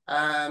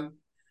 Um,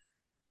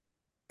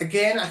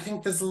 Again, I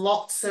think there's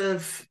lots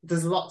of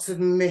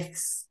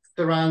myths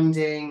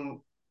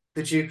surrounding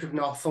the Duke of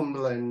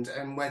Northumberland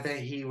and whether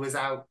he was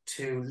out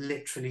to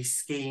literally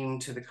scheme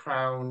to the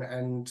crown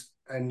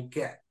and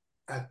get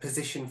a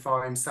position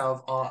for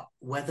himself, or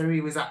whether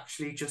he was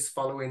actually just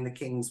following the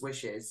king's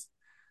wishes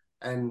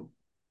and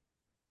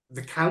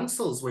the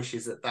council's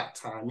wishes at that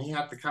time. He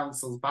had the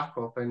council's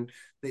backup, and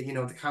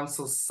the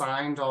council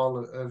signed all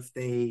of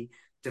the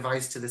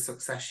device to the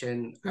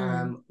succession.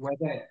 mm,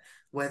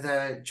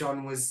 Whether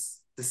John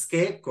was the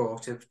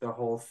scapegoat of the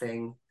whole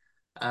thing,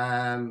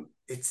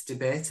 it's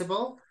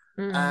debatable.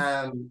 mm,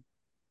 Um,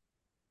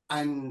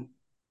 and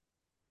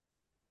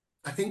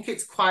I think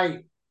it's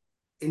quite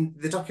in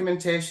the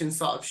documentation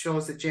sort of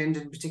shows that Jane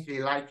didn't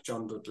particularly like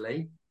John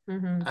Dudley.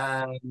 mm,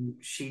 Um,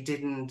 she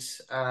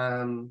didn't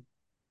um,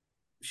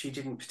 she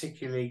didn't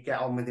particularly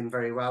get on with him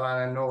very well.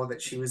 And I know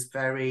that she was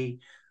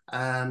very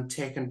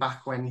taken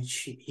back when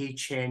he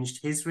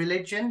changed his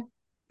religion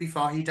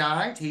before he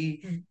died.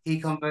 He mm. he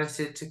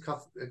converted to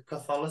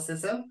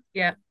Catholicism,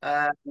 Yeah.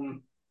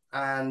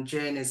 and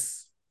Jane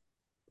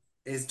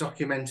is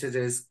documented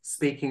as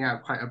speaking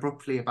out quite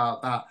abruptly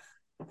about that.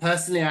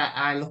 Personally,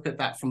 I look at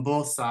that from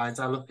both sides.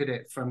 I look at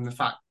it from the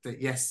fact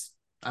that, yes,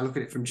 I look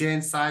at it from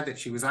Jane's side that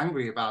she was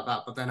angry about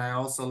that, but then I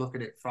also look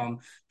at it from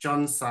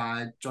John's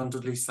side, John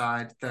Dudley's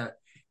side, that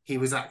he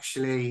was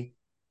actually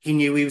he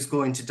knew he was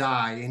going to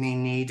die, and he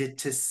needed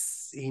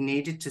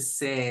to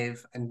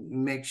save and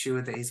make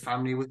sure that his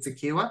family was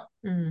secure.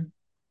 Mm,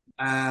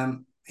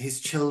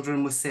 His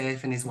children were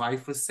safe and his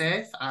wife was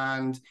safe,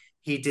 and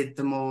he did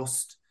the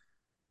most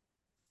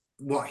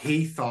what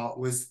he thought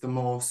was the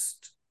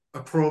most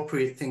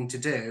appropriate thing to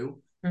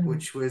do, mm,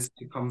 which was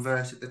to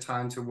convert at the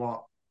time to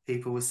what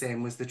people were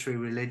saying was the true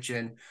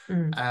religion.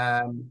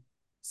 mm,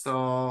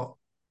 So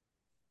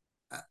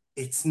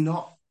it's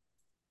not.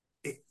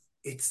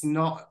 it's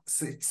not,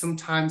 it's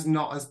sometimes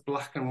not as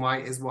black and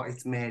white as what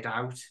it's made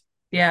out,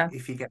 Yeah.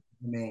 if you get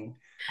what I mean.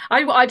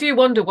 I do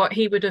wonder what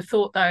he would have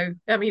thought, though.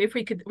 I mean, if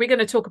we could, we're going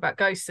to talk about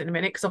ghosts in a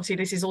minute, because obviously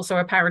this is also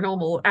a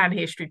paranormal and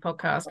history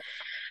podcast.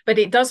 But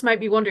it does make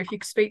me wonder if you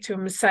could speak to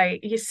him and say,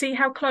 "You see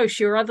how close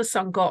your other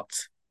son got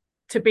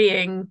to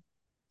being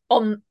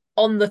on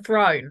the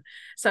throne,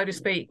 so to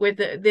speak, with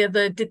the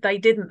did they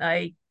didn't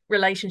they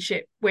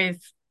relationship with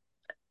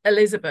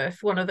Elizabeth,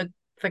 one of the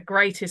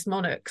greatest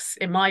monarchs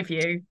in my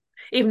view.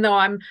 Even though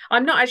I'm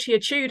not actually a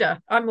Tudor,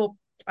 I'm more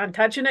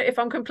Plantagenet, if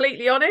I'm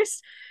completely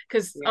honest,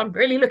 because Yeah. I'm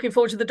really looking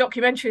forward to the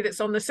documentary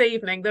that's on this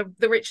evening,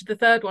 the Richard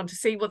III one, to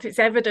see what its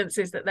evidence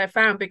is that they've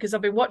found. Because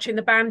I've been watching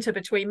the banter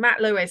between Matt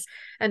Lewis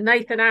and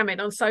Nathan Ammon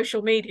on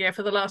social media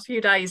for the last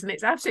few days, and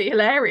it's absolutely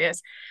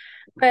hilarious.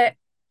 But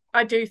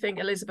I do think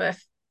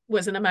Elizabeth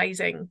was an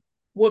amazing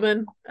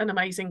woman, an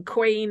amazing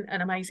queen,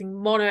 an amazing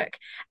monarch.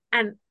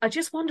 And I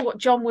just wonder what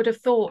John would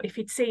have thought if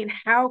he'd seen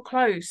how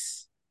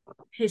close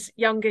his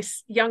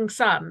youngest young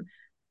son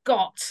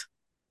got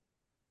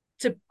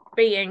to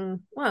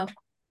being, well,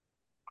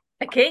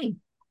 a king,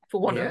 for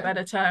want of a Yeah.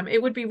 better term.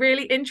 It would be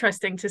really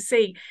interesting to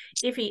see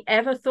if he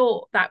ever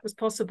thought that was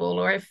possible,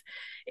 or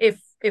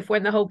if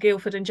when the whole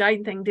Guildford and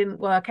Jane thing didn't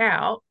work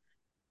out,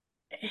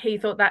 he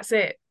thought that's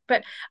it.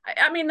 But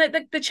I mean,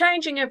 the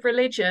changing of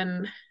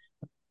religion,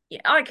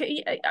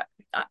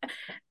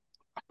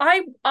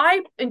 I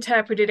I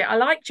interpreted it. I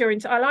like your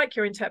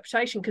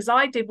interpretation, because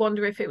I did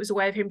wonder if it was a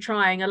way of him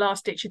trying a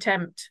last ditch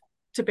attempt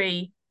to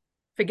be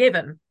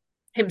forgiven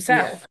Yeah.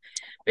 himself,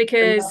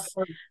 And that's because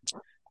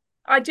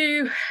I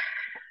do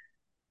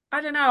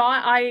I don't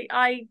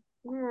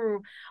know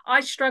I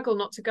struggle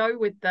not to go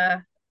with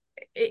the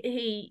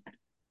he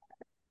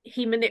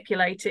he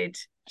manipulated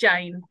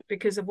Jane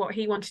because of what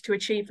he wanted to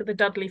achieve for the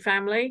Dudley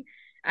family,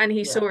 and he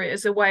yeah. saw it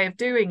as a way of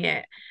doing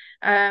it.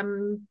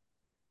 Um,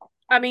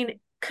 I mean,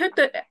 could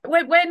the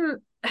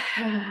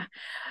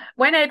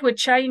when Edward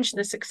changed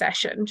the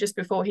succession just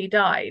before he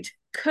died,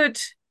 could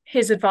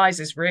his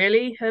advisors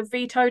really have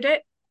vetoed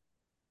it?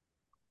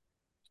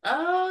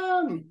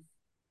 Um,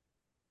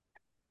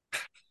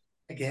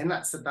 Again,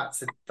 that's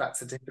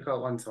a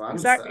difficult one to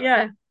Exactly. answer.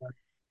 Yeah.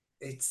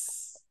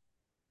 It's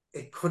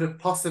it could have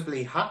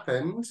possibly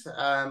happened.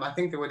 I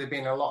think there would have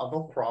been a lot of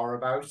uproar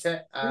about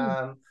it.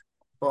 Mm,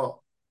 But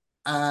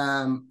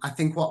I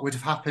think what would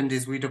have happened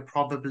is we'd have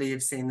probably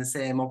have seen the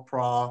same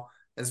uproar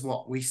as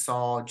what we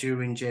saw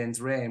during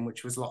Jane's reign,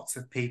 which was lots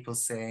of people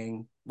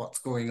saying, "What's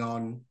going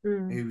on?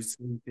 mm,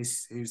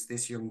 Who's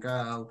this young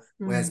girl?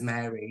 Where's mm,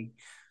 Mary?"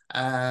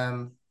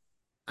 Um,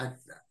 I,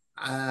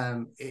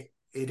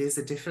 it is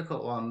a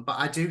difficult one, but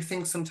I do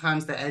think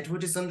sometimes that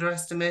Edward is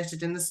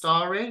underestimated in the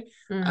story.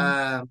 mm.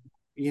 Um,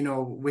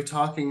 we're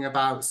talking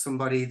about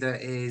somebody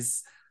that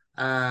is,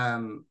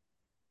 um,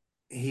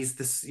 he's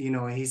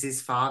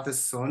his father's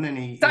son, and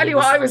he Exactly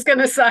what was I on, was going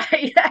to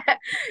say. Yeah.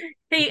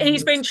 he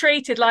He's been was,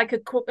 treated like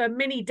a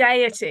mini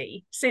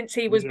deity since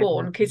he was yeah,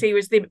 born, because he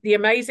was the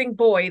amazing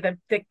boy,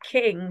 the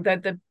king,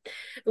 the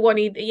one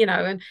he,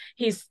 and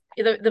he's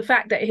the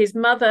fact that his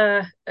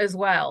mother as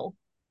well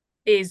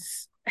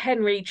is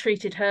Henry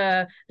treated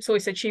her. So he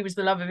said she was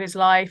the love of his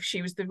life.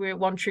 She was the real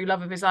one true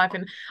love of his life.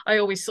 And I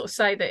always sort of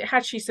say that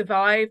had she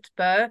survived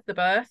the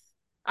birth,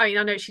 I mean,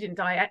 I know she didn't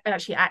die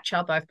actually at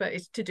childbirth, but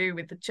it's to do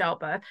with the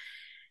childbirth.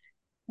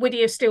 Would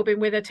he have still been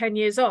with her 10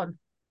 years on?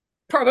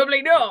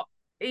 Probably not.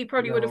 He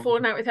probably would have no,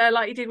 fallen out with her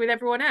like he did with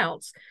everyone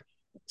else.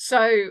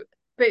 So,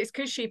 but it's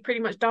because she pretty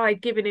much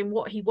died giving him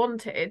what he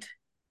wanted.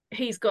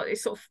 He's got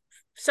this sort of,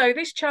 so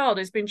this child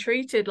has been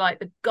treated like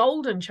the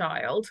golden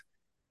child,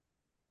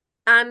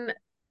 and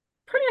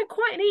probably had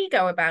quite an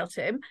ego about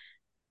him.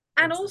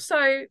 And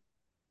exactly.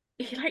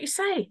 also, like you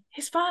say,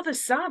 his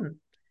father's son.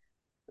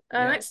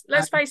 Yeah,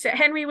 Let's face it,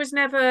 Henry was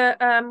never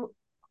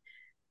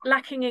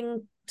lacking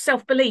in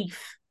self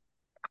belief.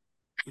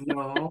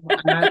 no,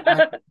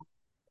 and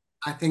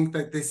I think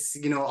that this,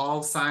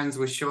 all signs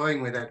were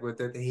showing with Edward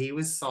that he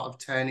was sort of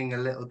turning a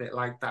little bit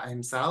like that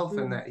himself,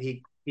 and Mm, that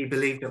he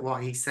believed that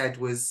what he said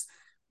was,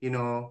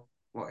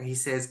 what he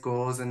says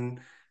goes, and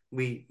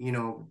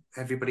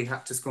everybody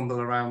had to scumble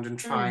around and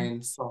try mm,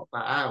 and sort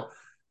that out.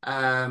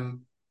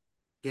 Um,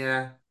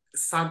 yeah,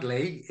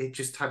 sadly, it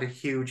just had a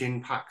huge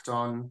impact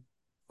on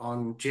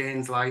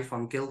Jane's life,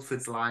 on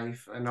Guildford's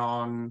life, and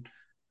on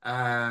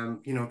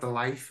the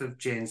life of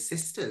Jane's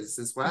sisters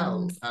as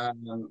well.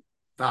 mm.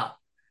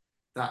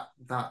 That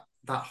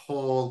that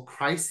whole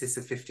crisis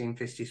of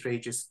 1553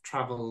 just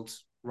travelled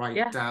right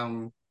Yeah,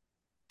 down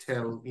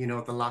till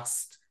the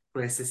last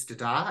Grey sister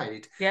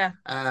died, yeah,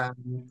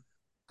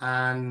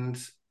 and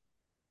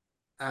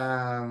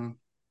um,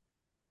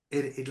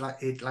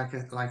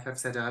 like I've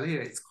said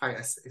earlier, it's quite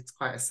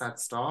a sad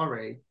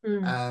story,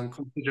 mm,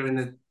 considering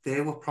that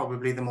they were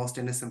probably the most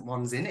innocent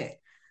ones in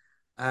it.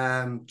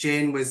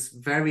 Jane was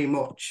very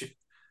much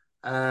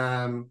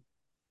um,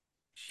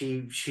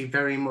 she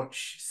very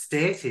much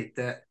stated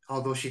that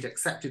although she'd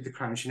accepted the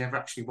crown, she never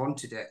actually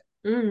wanted it.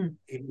 mm,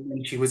 Even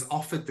when she was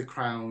offered the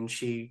crown,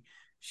 she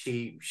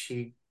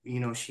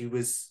she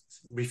was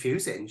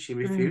refusing. She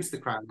Mm. refused the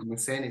crown and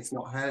was saying it's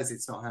not hers,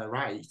 it's not her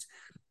right.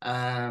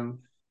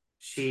 Um,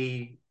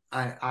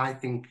 I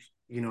think,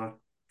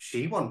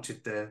 she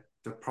wanted the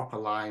proper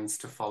lines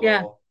to Yeah.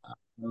 follow.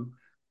 Um,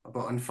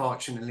 but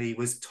unfortunately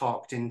was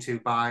talked into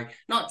by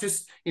not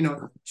just,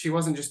 she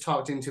wasn't just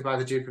talked into by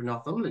the Duke of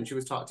Northumberland, she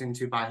was talked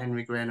into by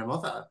Henry Grey and her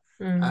mother,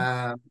 Mm.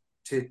 um,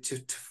 to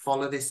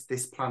follow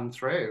this plan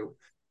through.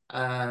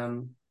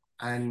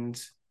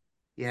 And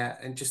yeah,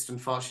 and just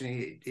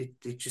unfortunately,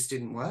 it just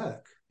didn't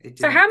work. It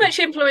So, didn't. how much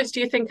influence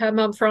do you think her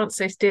mum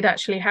Frances did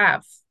actually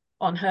have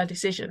on her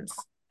decisions?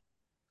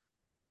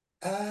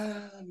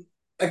 Um,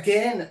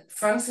 Again,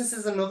 Francis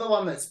is another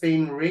one that's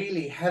been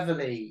really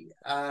heavily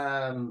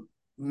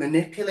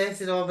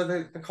manipulated over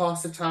the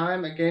course of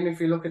time. Again, if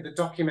you look at the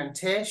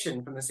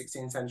documentation from the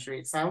 16th century,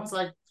 it sounds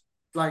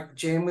like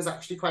Jane was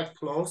actually quite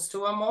close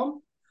to her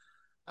mum.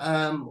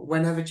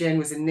 Whenever Jane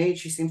was in need,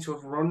 she seemed to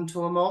have run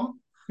to her mum.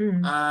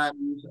 Mm.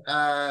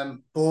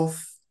 And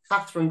both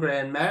Catherine Grey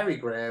and Mary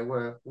Grey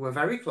were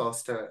very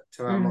close to her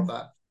Mm.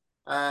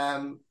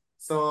 mother.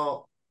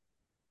 So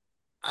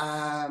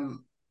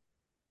um,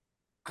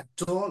 I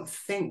don't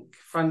think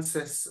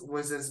Francis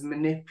was as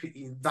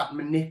that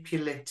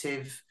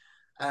manipulative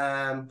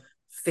um,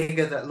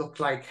 figure that looked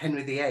like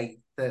Henry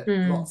VIII that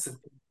Mm. lots of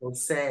people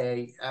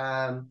say.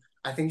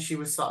 I think she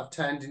was sort of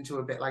turned into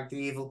a bit like the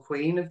evil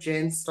queen of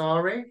Jane's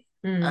story,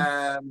 Mm.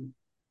 um,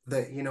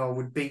 that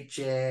would beat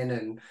Jane,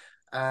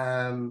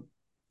 and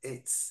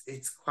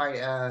it's quite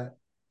a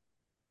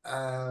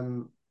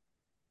um,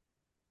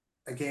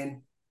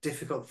 again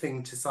difficult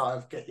thing to sort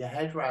of get your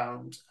head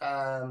around.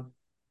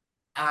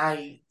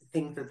 I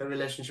think that the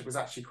relationship was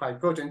actually quite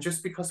good. And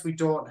just because we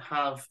don't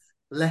have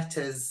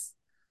letters,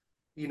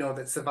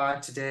 that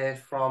survive today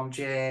from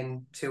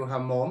Jane to her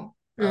mum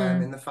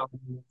Mm. in the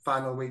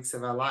final weeks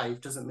of her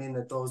life, doesn't mean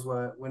that those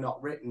were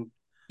not written.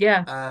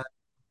 Yeah. Uh,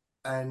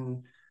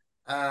 and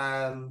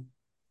um,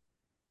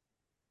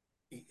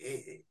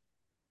 it,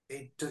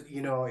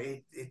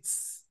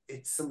 it's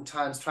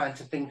sometimes trying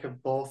to think of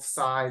Mm. both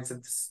sides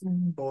of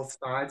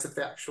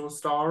the actual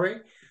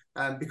story,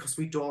 because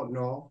we don't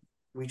know.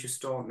 We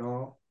just don't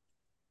know.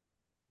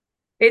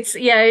 It's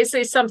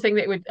something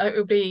that it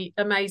would be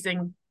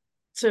amazing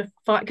to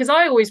fight, because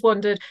I always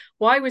wondered,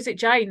 why was it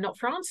Jane, not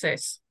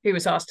Frances, who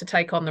was asked to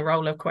take on the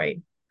role of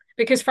Queen?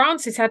 Because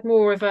Frances had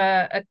more of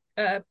an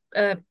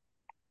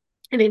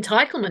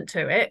entitlement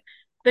to it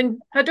than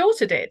her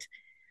daughter did.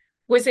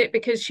 Was it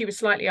because she was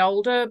slightly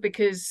older?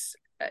 Because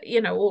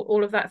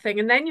all of that thing.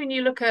 And then when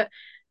you look at,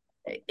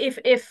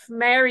 if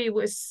Mary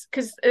was,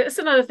 because it's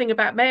another thing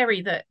about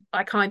Mary that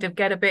I kind of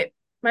get a bit,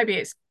 maybe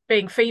it's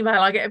being female,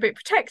 I get a bit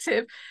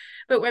protective.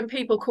 But when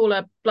people call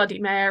her Bloody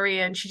Mary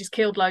and she just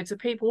killed loads of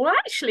people, well,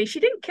 actually, she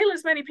didn't kill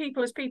as many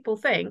people as people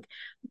think.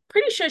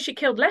 Pretty sure she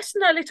killed less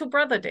than her little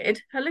brother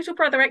did. Her little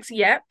brother,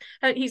 yeah,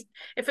 he's,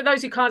 for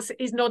those who can't,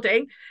 he's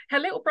nodding. Her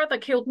little brother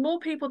killed more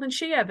people than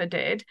she ever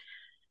did.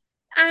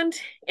 And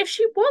if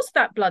she was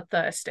that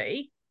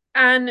bloodthirsty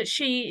and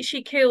she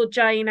killed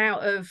Jane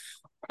out of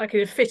like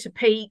a fit of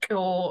pique,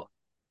 or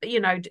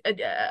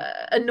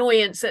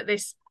annoyance at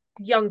this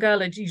young girl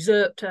had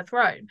usurped her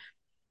throne,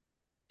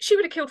 she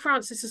would have killed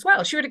Francis as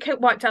well. She would have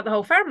wiped out the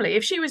whole family.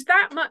 If she was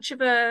that much of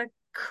a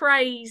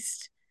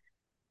crazed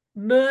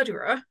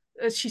murderer,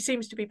 as she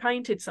seems to be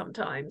painted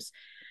sometimes.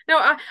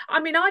 Now, I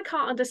mean, I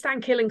can't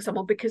understand killing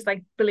someone because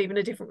they believe in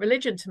a different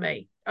religion to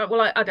me.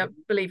 Well, I don't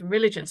believe in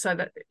religion, so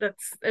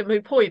that's a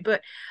moot point.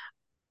 But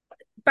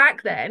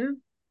back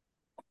then,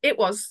 it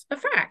was a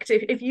fact.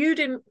 If you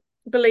didn't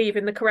believe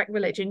in the correct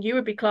religion, you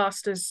would be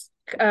classed as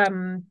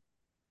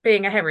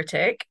being a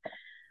heretic,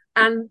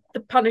 and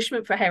the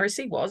punishment for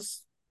heresy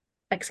was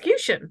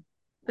execution.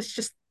 That's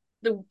just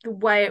the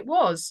way it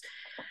was.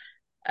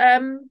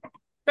 Um,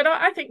 but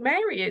I think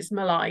Mary is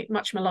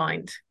much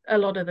maligned a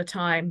lot of the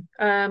time.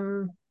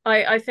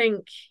 I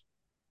think,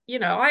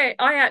 I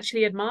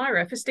actually admire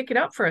her for sticking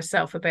up for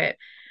herself a bit.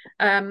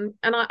 And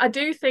I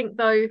do think,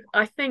 though,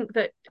 I think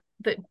that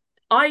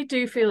I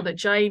do feel that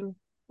Jane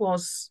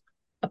was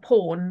a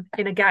pawn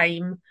in a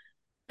game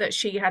that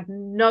she had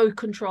no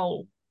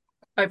control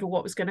over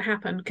what was going to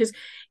happen. Because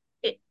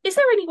is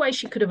there any way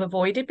she could have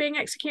avoided being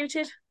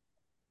executed?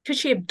 Could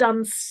she have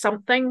done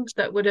something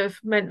that would have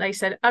meant they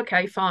said,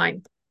 okay,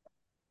 fine?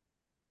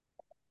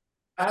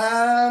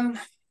 Um,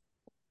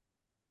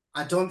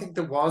 I don't think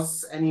there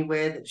was any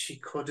way that she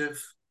could have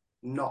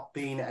not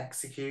been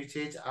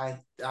executed. I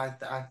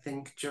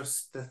think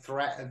just the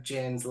threat of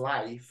Jane's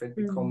life had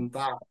Mm. become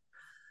that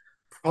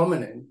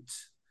prominent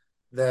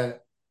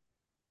that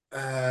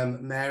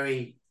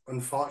Mary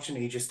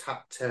unfortunately just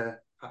had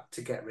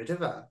to get rid of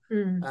her.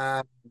 Mm.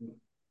 Um,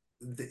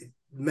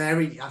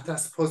 Mary, I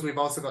suppose we've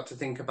also got to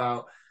think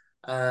about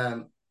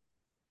um,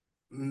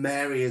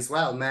 Mary as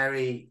well.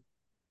 Mary,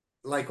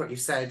 like what you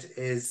said,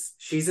 is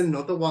she's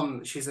another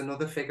one. She's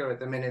another figure at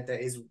the minute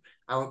that is,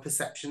 our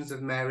perceptions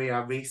of Mary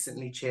are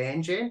recently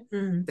changing.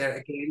 Mm.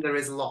 There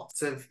is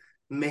lots of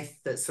myth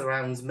that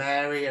surrounds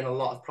Mary and a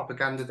lot of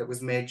propaganda that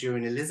was made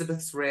during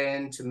Elizabeth's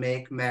reign to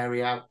make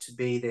Mary out to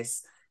be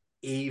this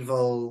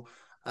evil,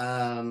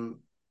 um,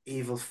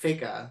 evil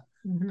figure.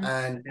 Hmm.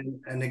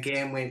 And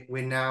again,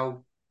 we're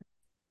now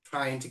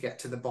trying to get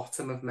to the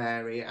bottom of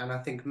Mary, and I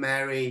think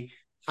Mary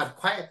had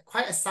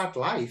quite a sad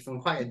life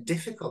and quite a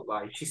difficult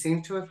life. She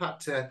seemed to have had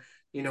to,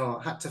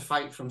 had to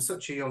fight from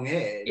such a young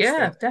age Yeah,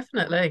 that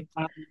definitely.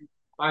 um,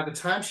 by the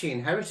time she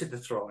inherited the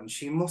throne,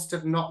 she must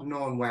have not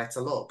known where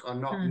to look or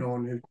not Mm,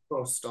 known who to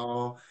trust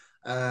or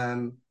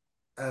um,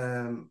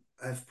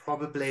 have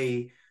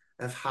probably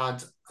have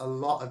had a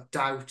lot of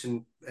doubt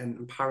and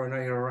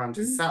paranoia around mm,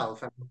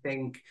 herself. And I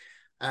think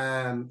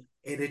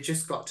it had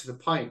just got to the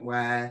point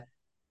where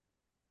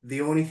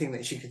the only thing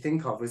that she could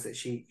think of was that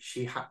she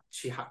had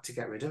to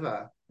get rid of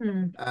her.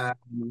 mm,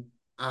 Um,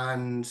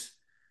 and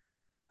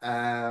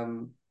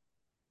um,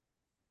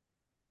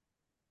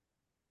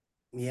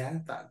 yeah,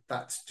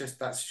 that's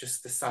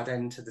just the sad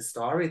end to the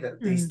story that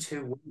these mm.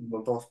 two women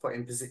were both put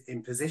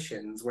in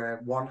positions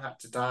where one had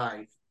to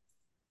die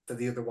for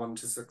the other one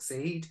to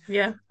succeed.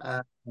 Yeah.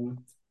 Um,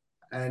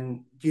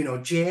 and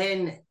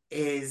Jane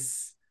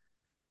is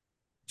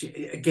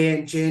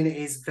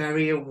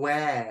very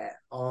aware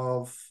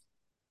of.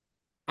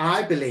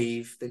 I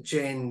believe that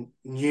Jane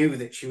knew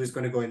that she was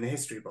going to go in the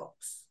history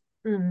books.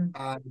 Mm,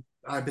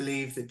 I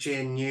believe that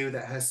Jane knew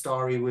that her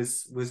story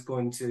was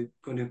going to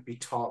be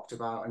talked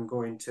about and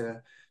going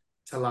to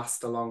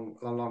last a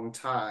long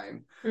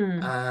time.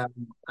 mm,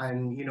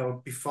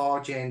 And before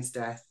Jane's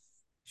death,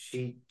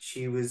 she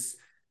was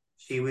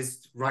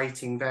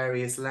writing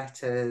various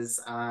letters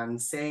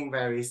and saying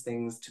various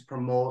things to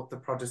promote the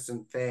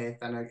Protestant faith.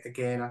 And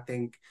again, I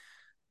think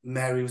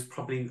Mary was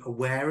probably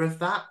aware of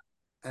that,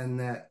 and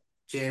that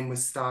Jane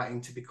was starting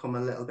to become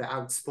a little bit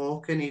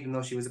outspoken, even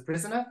though she was a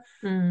prisoner.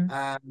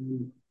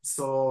 mm,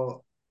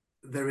 So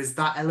there is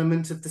that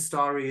element of the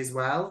story as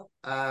well.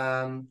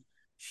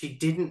 She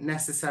didn't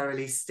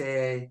necessarily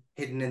stay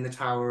hidden in the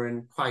tower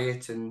and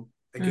quiet and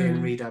again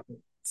mm, read her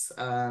books.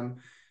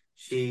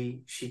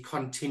 She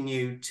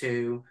continued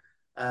to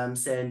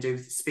say and do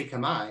speak her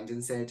mind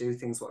and say and do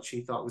things what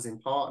she thought was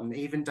important,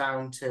 even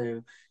down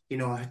to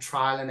her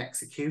trial and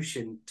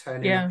execution,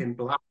 turning yeah. up in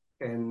black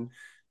and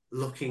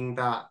looking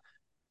that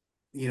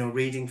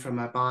reading from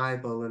her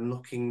Bible and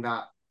looking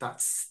that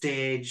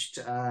staged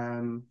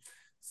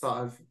sort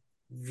of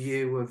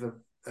view of a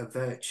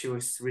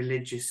virtuous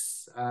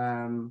religious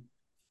female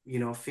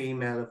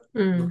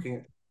Mm, looking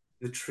at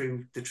the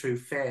true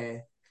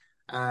faith.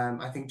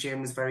 I think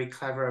Jane was very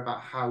clever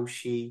about how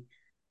she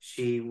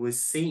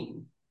was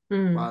seen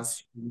mm, whilst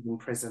she was in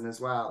prison as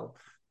well,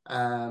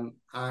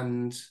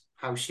 and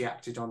how she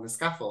acted on the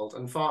scaffold.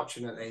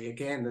 Unfortunately,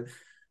 again,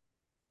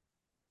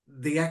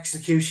 the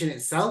execution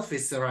itself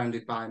is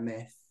surrounded by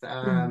myth.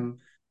 mm.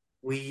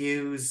 We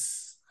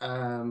use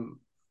a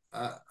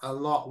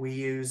lot. We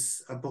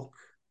use a book.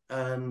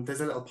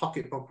 There's a little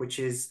pocket book which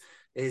is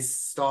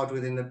stored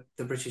within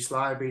the British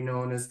Library,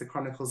 known as the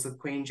Chronicles of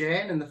Queen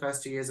Jane and the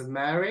First 2 Years of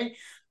Mary.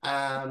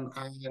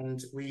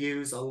 And we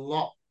use a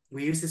lot.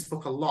 We use this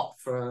book a lot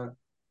for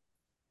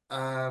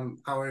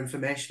our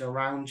information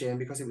around Jane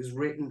because it was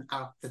written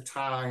at the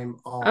time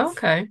of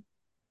Okay.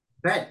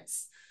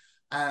 events.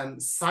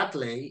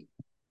 Sadly,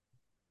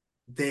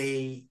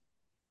 the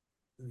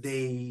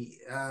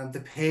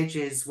the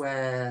pages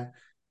where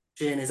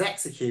Jane is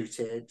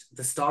executed,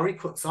 the story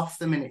cuts off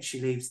the minute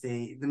she leaves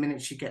the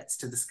minute she gets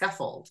to the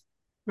scaffold.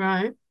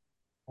 Right.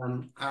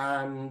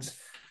 And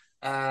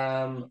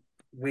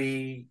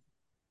we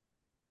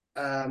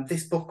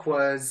this book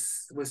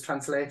was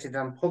translated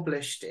and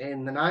published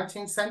in the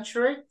 19th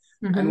century.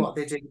 And Hmm. what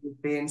they did was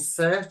they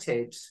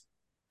inserted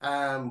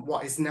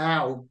what is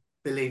now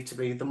believed to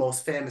be the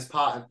most famous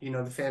part of the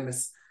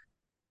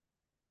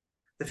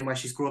film where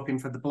she's grew up in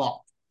for the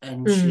block,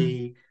 and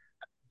Mm.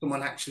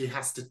 someone actually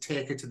has to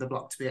take her to the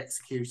block to be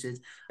executed.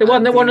 The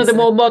one that They one of the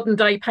insert more modern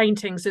day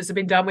paintings has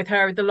been done with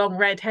her with the long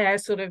red hair,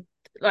 sort of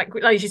like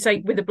you say,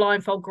 with the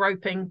blindfold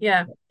groping.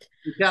 Yeah.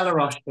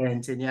 Delaroche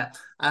painting, yeah.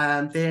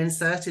 They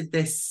inserted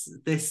this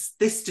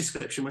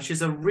description, which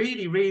is a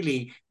really,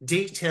 really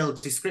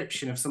detailed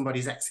description of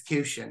somebody's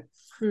execution.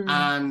 Mm.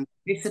 And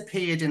this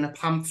appeared in a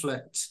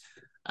pamphlet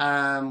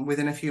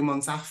within a few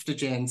months after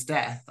Jane's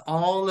death.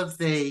 All of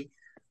the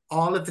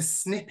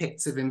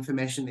snippets of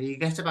information that you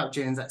get about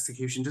Jane's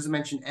execution doesn't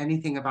mention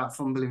anything about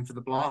fumbling for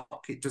the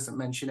block. It doesn't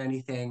mention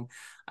anything,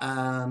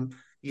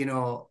 you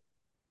know,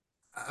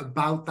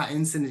 about that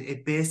incident.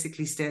 It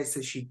basically states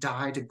that she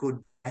died a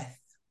good death,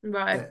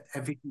 Right. that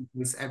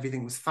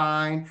everything was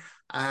fine.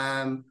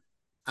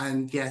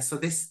 And yeah, so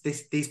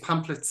these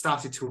pamphlets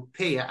started to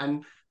appear.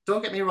 And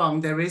don't get me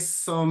wrong, there is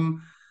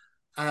some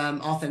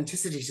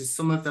authenticity to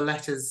some of the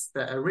letters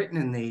that are written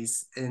in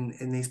these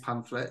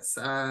pamphlets.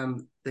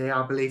 They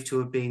are believed to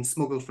have been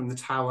smuggled from the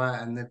tower,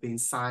 and they've been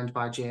signed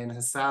by Jane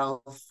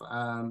herself.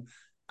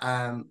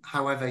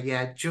 However,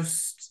 yeah,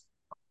 just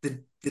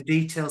the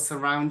details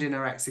surrounding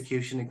her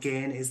execution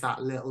again is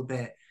that little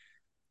bit.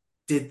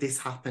 Did this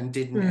happen?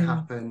 Didn't it Mm.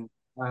 happen?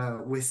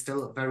 We're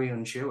still very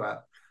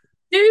unsure.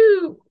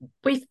 Do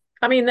we?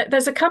 I mean,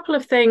 there's a couple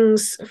of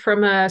things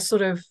from a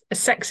sort of a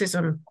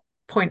sexism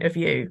point of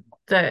view.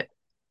 that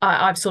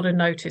I've sort of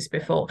noticed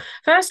before.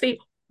 Firstly,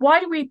 why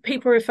do we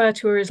people refer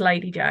to her as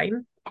Lady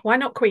Jane? Why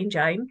not Queen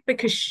Jane?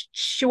 Because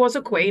she was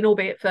a queen,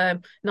 albeit for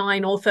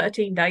 9 or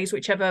 13 days,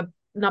 whichever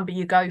number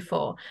you go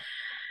for.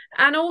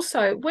 And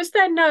also, was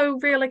there no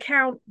real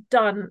account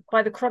done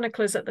by the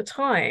chroniclers at the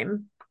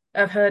time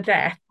of her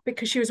death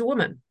because she was a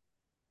woman?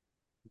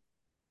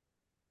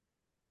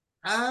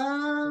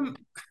 Um,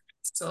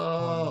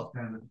 so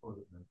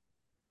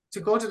to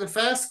go to the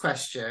first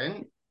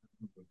question,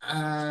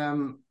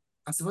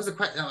 I suppose the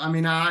question. I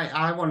mean,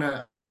 I want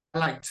to. I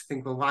like to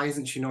think, well, why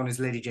isn't she known as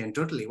Lady Jane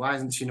Dudley? Why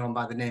isn't she known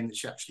by the name that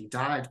she actually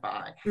died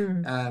by?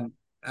 Mm,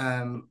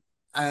 Um,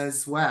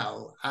 as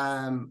well.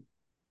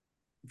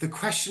 The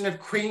question of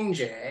Queen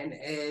Jane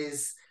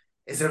is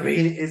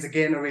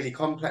again a really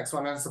complex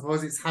one. I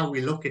suppose it's how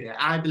we look at it.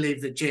 I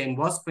believe that Jane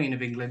was Queen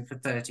of England for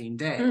 13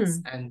 days,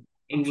 mm, and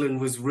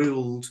England was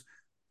ruled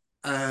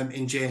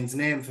in Jane's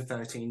name for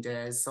 13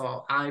 days.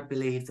 So I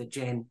believe that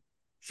Jane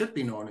should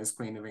be known as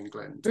Queen of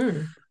England.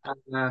 mm.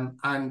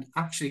 And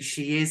actually,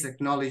 she is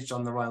acknowledged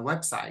on the royal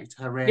website.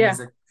 Her reign Yeah,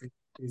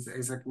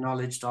 is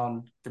acknowledged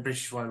on the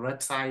British royal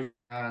website.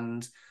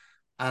 And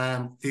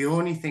the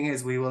only thing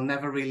is, we will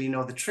never really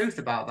know the truth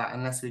about that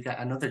unless we get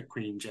another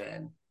Queen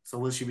Jane. So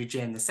will she be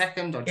Jane the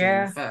Second or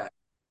Jane the yeah.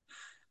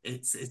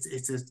 First?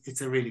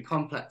 It's a really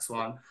complex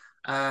one.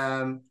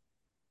 Um,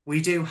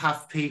 we do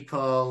have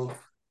people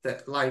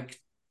that like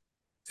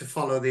to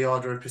follow the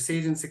order of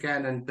precedence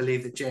again and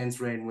believe that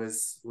Jane's reign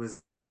was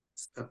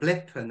a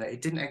blip and that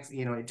it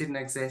didn't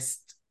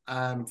exist.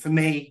 For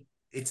me,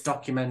 it's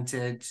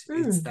documented, it's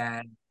Mm,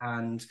 there,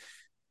 and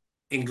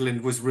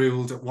England was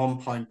ruled at one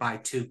point by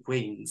two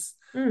queens.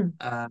 mm.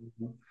 Um,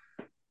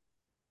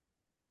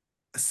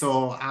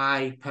 so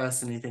I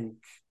personally think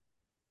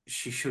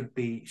she should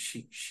be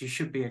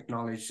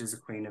acknowledged as a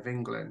Queen of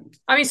England.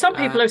 I mean, some Uh,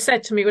 people have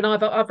said to me when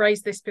I've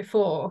raised this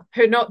before,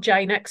 who are not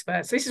Jane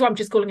experts. This is why I'm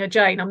just calling her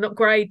Jane. I'm not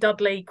Grey,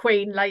 Dudley,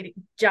 Queen, Lady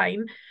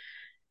Jane.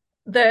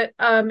 That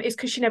is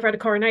because she never had a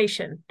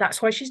coronation.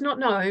 That's why she's not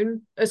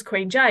known as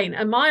Queen Jane.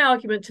 And my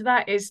argument to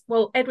that is,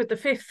 well, Edward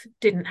V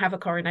didn't have a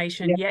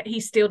coronation, yeah, yet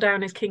he's still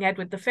down as King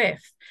Edward V. yeah.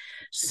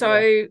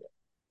 So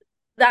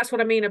that's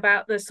what I mean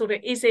about the sort of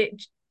is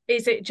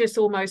it just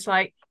almost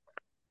like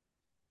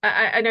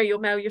I know you're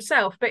male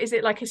yourself, but is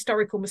it like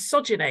historical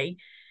misogyny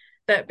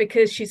that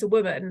because she's a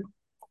woman,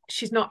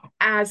 she's not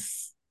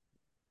as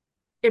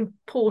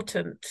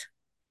important?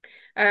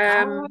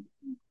 Uh, Um,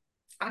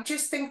 I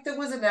just think there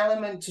was an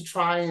element to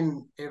try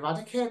and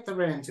eradicate the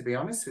rain, to be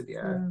honest with you.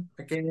 mm,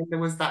 Again, there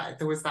was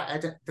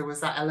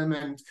that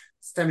element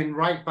stemming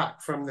right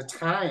back from the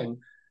time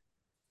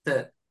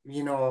that,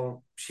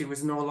 she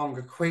was no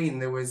longer queen.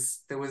 There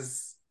was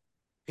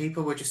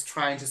people were just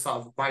trying to sort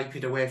of wipe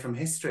it away from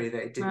history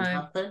that it didn't right.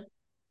 happen,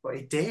 but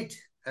it did.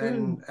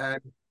 Mm,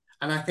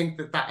 And I think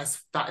that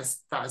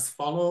has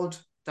followed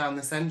down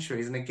the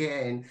centuries. And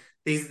again,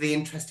 these are the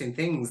interesting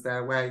things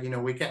there, where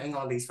we're getting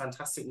all these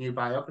fantastic new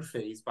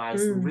biographies by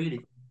some mm, really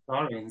good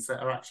historians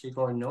that are actually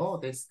going, no,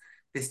 this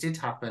did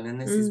happen,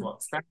 and this is mm.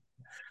 what's there.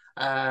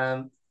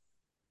 Um,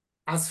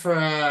 as for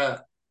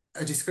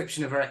a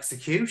description of her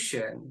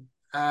execution,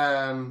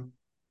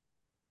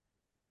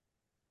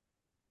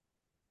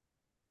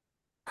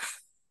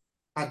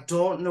 I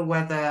don't know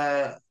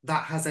whether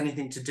that has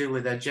anything to do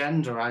with her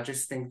gender. I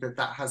just think that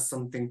that has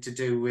something to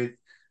do with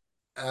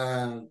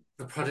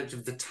the product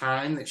of the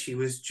time, that she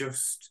was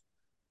just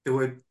there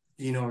were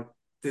you know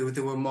there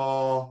were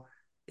more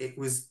they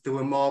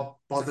were more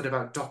bothered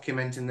about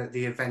documenting that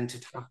the event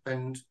had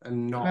happened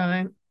and not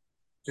Right.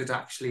 had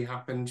actually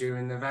happened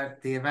during the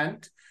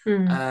event.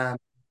 Mm.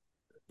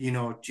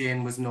 Um,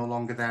 Jane was no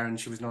longer there and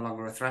she was no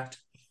longer a threat.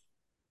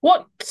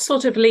 What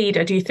sort of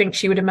leader do you think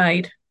she would have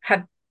made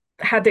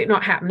had it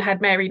not happened?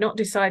 Had Mary not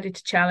decided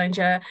to challenge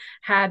her?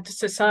 Had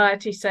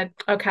society said,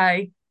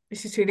 "Okay,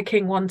 this is who the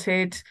king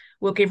wanted.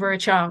 We'll give her a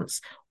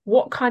chance."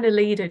 What kind of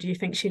leader do you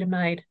think she'd have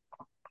made?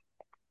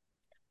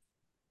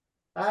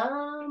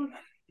 Um,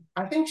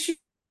 I think she's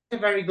a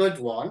very good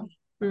one.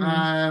 Mm,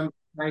 Um,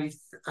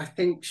 I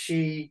think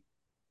she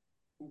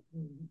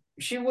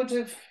would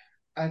have,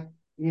 uh,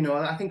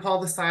 I think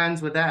all the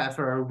signs were there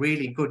for a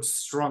really good,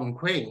 strong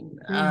queen.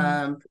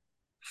 mm,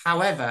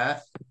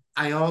 However,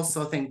 I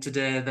also think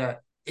today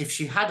that if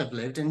she had have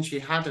lived and she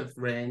had have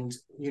reigned,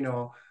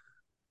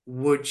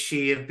 would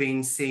she have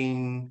been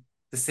seen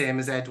the same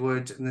as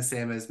Edward and the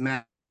same as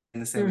Mary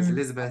and the same as mm,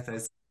 Elizabeth,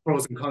 as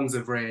pros and cons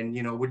of reign?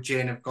 Would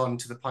Jane have gone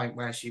to the point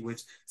where she would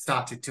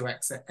started to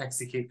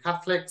execute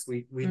Catholics?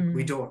 mm,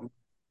 We don't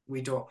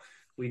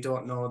we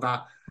don't know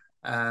that.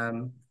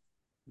 Um,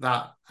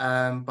 but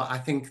I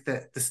think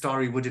that the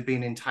story would have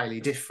been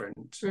entirely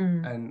different.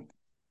 mm, And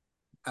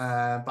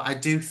but I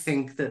do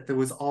think that there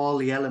was all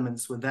the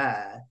elements were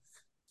there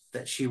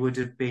that she would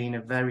have been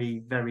a very,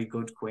 very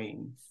good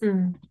queen.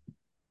 mm.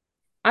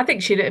 I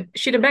think she'd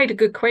have made a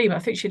good queen. I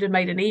think she'd have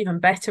made an even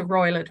better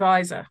royal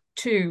advisor.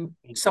 to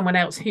someone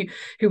else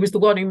who was the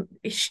one who,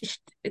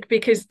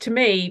 because to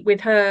me,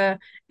 with her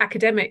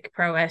academic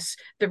prowess,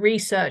 the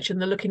research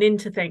and the looking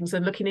into things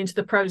and looking into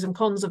the pros and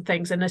cons of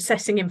things and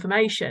assessing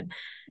information,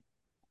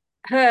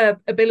 her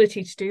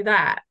ability to do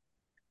that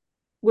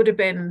would have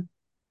been,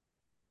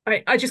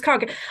 I just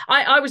can't get.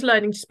 I was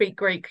learning to speak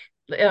Greek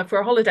for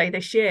a holiday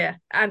this year,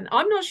 and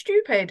I'm not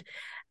stupid.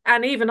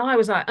 And even I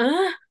was like,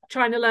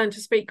 trying to learn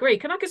to speak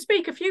Greek, and I could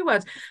speak a few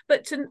words,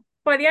 but to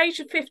by the age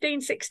of 15,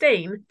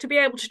 16, to be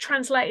able to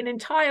translate an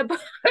entire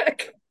book,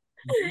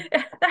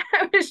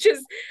 that was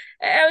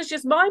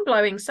just mind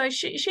blowing. So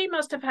she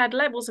must have had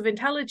levels of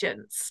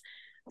intelligence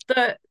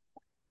that,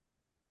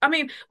 I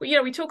mean,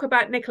 we talk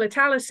about Nicola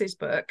Tallis's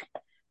book.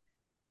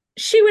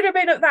 She would have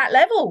been at that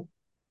level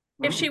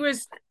if she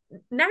was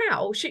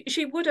now.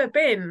 She would have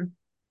been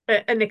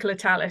a Nicola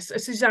Tallis, a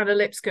Susanna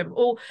Lipscomb,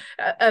 or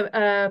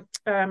the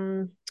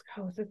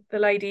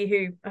lady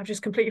who I've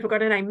just completely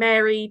forgotten her name,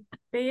 Mary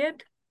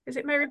Beard. Is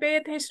it Mary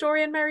Beard, the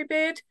historian Mary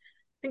Beard?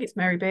 I think it's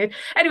Mary Beard.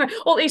 Anyway,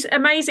 all these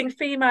amazing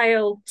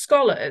female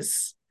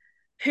scholars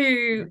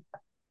who,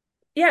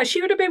 yeah,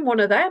 she would have been one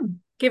of them.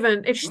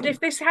 Given if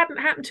this hadn't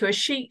happened to her,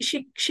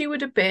 she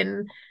would have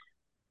been.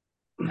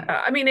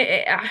 I mean,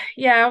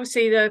 yeah,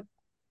 obviously And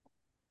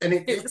it would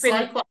have it's been.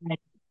 like what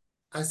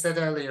I said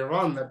earlier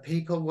on, that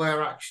people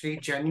were actually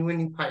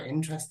genuinely quite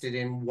interested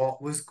in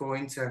what was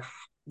going to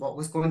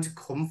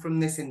come from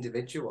this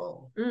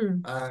individual.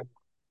 Mm,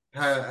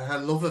 Her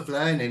love of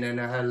learning and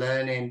her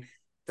learning,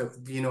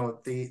 that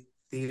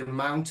the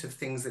amount of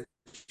things that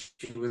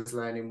she was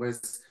learning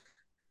was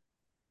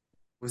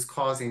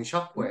causing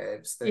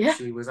shockwaves, that yeah,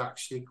 she was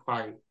actually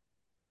quite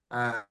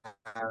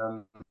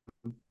um,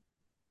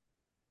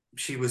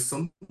 she was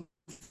something.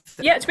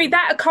 yeah. To be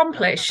that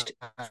accomplished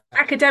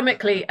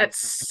academically at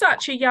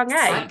such a young age.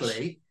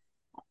 Sadly,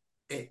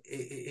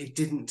 it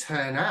didn't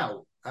turn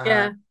out.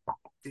 Yeah,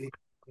 It,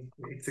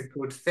 it's a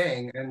good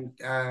thing,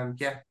 and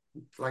yeah,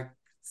 like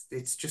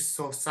it's just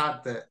so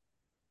sad that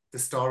the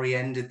story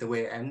ended the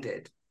way it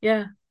ended,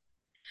 yeah.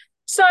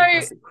 So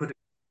because it could have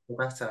been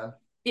better.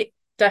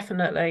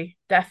 definitely,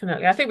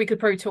 definitely. I think we could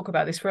probably talk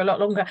about this for a lot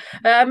longer.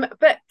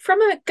 But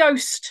from a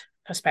ghost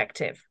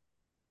perspective,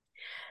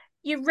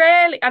 you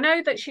rarely. I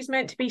know that she's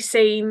meant to be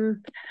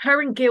seen.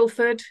 Her and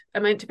Guildford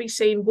are meant to be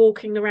seen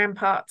walking the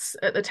ramparts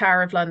at the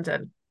Tower of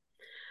London.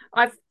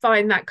 I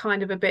find that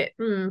kind of a bit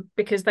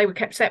because they were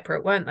kept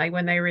separate, weren't they?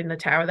 When they were in the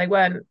tower, they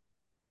weren't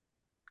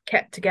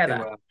kept They together.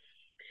 were.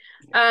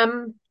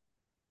 Um,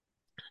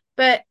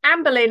 but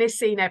Anne Boleyn is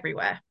seen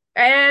everywhere.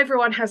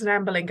 Everyone has an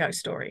Anne Boleyn ghost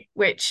story,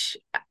 which,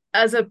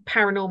 as a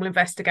paranormal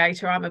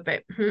investigator, I'm a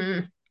bit,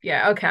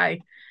 yeah,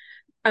 okay,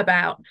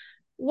 about.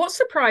 What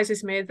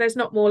surprises me is there's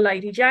not more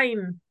Lady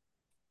Jane,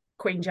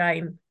 Queen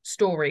Jane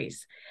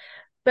stories.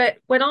 But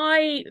when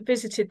I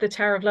visited the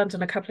Tower of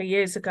London a couple of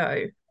years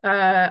ago,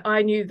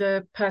 I knew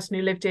the person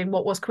who lived in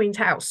what was Queen's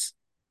House,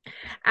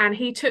 and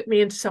he took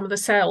me into some of the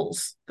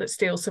cells that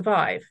still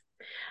survive.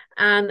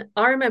 And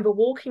I remember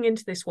walking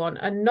into this one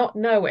and not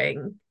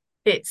knowing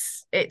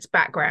its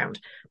background,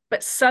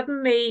 but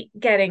suddenly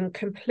getting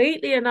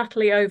completely and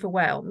utterly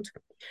overwhelmed.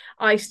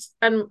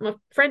 And my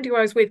friend who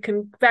I was with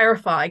can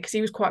verify because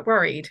he was quite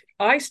worried.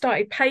 I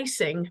started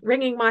pacing,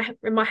 wringing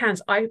my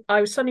hands. I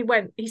suddenly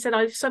went. He said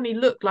I suddenly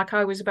looked like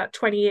I was about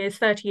 20 years,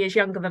 30 years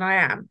younger than I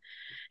am.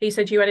 He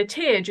said you had a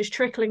tear just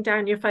trickling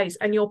down your face,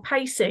 and you're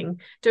pacing,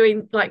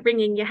 doing like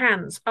wringing your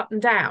hands up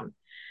and down.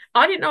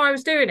 I didn't know I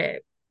was doing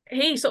it.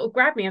 He sort of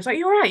grabbed me and was like,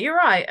 "You're right, you're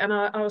right," and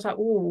I was like,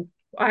 "Oh."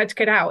 I had to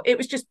get out. It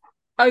was just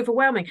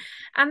overwhelming,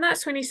 and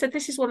that's when he said,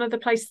 "This is one of the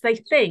places they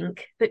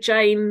think that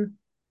Jane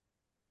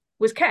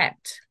was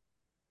kept."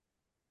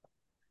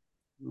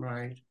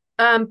 Right.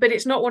 But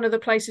it's not one of the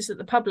places that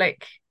the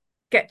public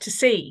get to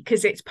see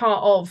because it's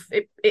part of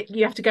it,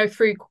 you have to go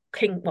through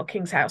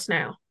King's house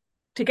now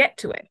to get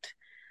to it.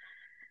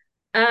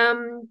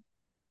 Um,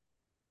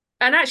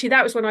 and actually,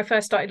 that was when I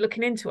first started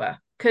looking into her,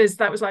 because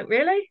that was like,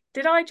 really?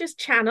 Did I just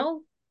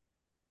channel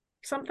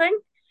something?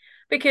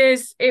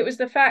 Because it was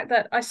the fact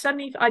that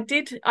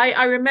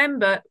I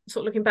remember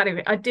sort of looking back at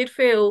it, I did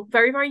feel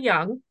very, very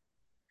young.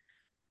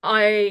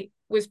 I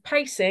was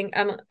pacing,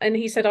 and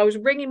he said I was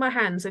wringing my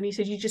hands, and he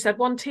said you just had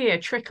one tear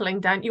trickling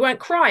down. You weren't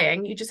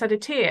crying, you just had a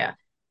tear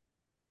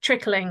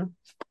trickling.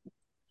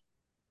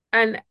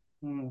 And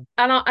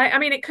I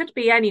mean it could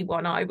be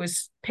anyone I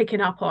was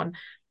picking up on,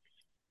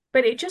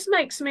 but it just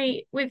makes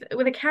me, with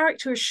a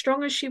character as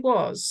strong as she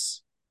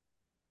was,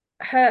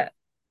 her,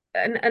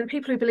 and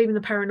people who believe in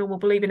the paranormal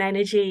believe in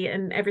energy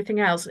and everything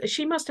else.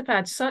 She must have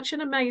had such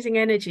an amazing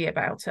energy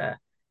about her.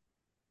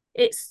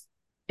 It's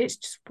it's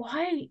just,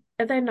 why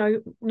are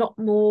there not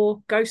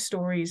more ghost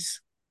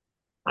stories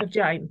of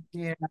Jane?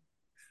 Yeah.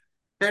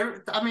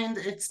 I mean,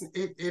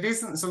 it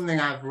isn't something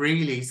I've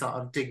really sort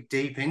of dig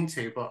deep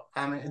into, but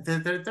I mean,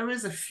 there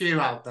is a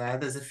few out there.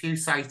 There's a few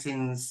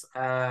sightings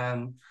at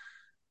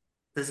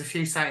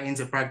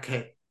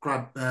Bradgate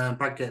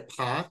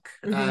Park.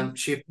 Mm-hmm.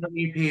 She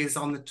apparently appears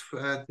on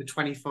the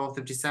 24th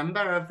of December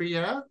every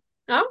year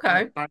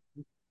Okay. at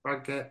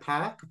Bradgate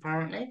Park,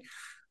 apparently.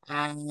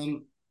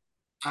 Um,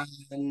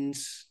 and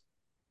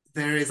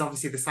there is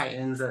obviously the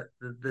sightings at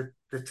the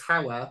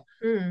tower.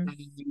 Mm,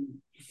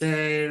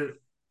 There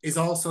is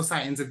also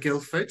sightings of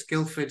Guildford.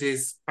 Guildford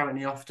is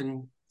apparently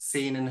often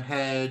seen and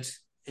heard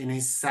in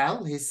his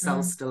cell. His cell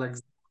mm, still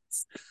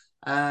exists.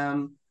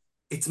 Um,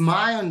 it's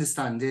my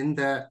understanding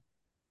that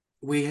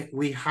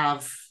we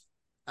have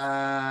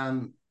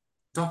um,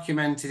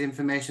 documented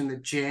information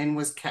that Jane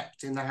was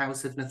kept in the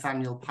house of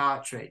Nathaniel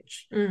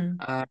Partridge,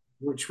 mm,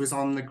 which was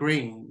on the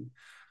Green.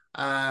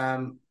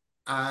 Um,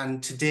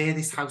 and today,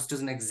 this house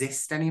doesn't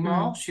exist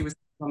anymore. mm. She was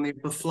on the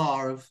upper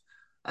floor of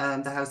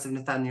the house of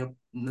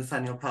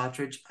Nathaniel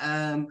Partridge.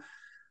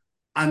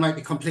 I might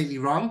be completely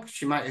wrong.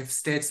 She might have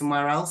stayed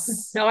somewhere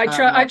else. No,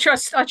 I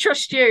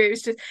trust you. It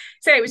was just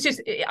say it was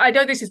just. I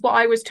know this is what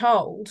I was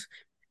told,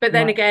 but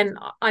then Yeah, again,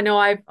 I know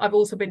I've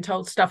also been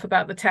told stuff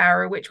about the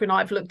tower, which when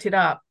I've looked it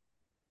up,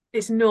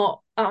 it's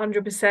not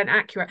 100%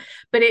 accurate.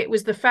 But it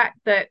was the fact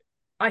that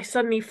I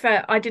suddenly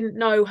felt I didn't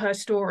know her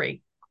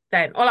story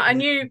then. Well,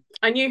 yeah,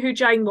 I knew who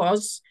Jane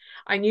was.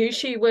 I knew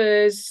she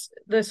was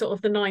the sort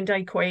of the 9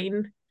 Day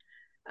Queen.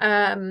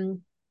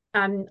 Um,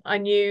 and I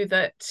knew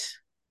that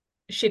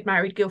she'd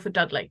married Guilford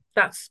Dudley.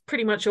 That's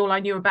pretty much all I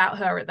knew about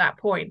her at that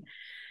point.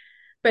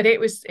 But it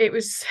was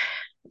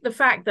the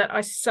fact that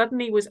I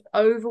suddenly was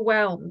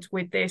overwhelmed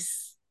with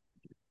this.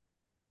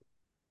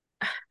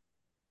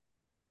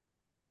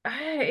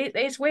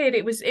 It's weird.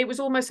 It was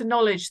almost a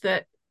knowledge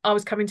that I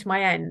was coming to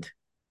my end,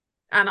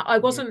 and I yeah,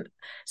 wasn't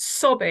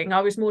sobbing.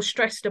 I was more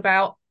stressed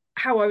about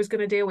how I was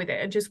going to deal with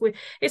it, and just with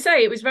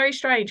it was very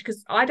strange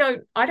because I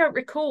don't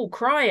recall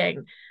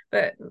crying,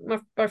 but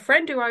my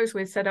friend who I was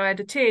with said I had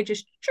a tear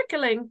just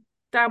trickling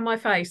down my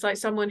face, like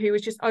someone who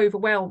was just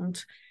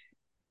overwhelmed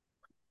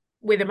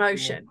with yeah.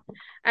 emotion,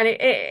 and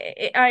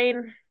I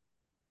mean,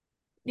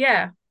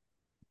 yeah,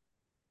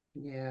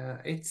 Yeah,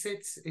 it's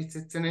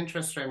an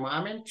interesting one.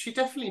 I mean, she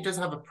definitely does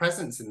have a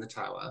presence in the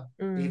tower.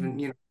 mm,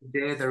 Even,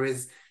 there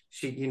is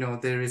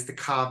there is the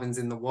carvings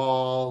in the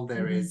wall,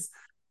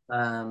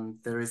 mm,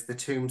 there is the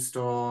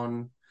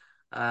tombstone.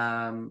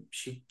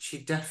 She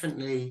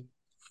definitely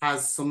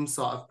has some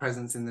sort of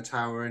presence in the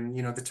tower, and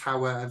the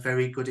tower are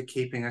very good at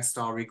keeping a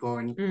story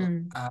going.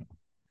 mm, Uh,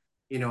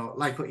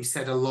 like what you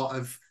said, a lot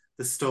of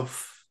the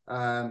stuff.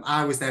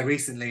 I was there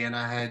recently, and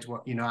I had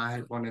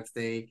one of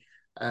the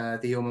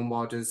Yeoman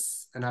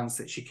Warders announce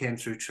that she came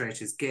through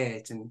Traitor's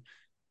Gate, and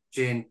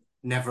Jane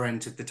never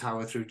entered the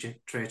tower through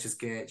Traitor's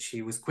Gate.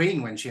 She was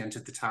queen when she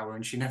entered the tower,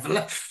 and she never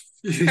left.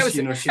 that was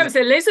She that was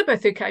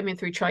Elizabeth who came in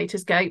through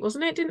Traitor's Gate,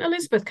 wasn't it? Didn't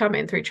Elizabeth come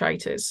in through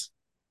Traitors?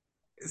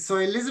 so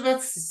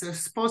Elizabeth's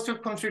supposed to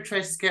have come through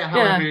Traitor's Gate.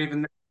 However, Yeah,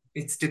 even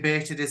it's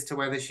debated as to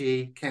whether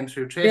she came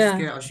through Traitor's yeah,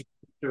 Gate or she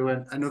came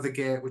through another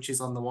gate, which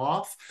is on the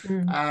wharf.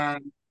 mm,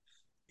 Um,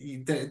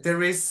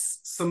 there is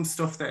some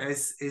stuff that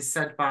is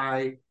said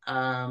by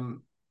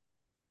on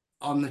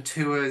the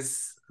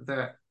tours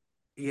that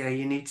yeah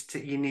you need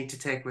to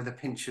take with a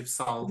pinch of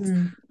salt.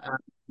 mm, Um,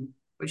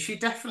 but she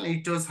definitely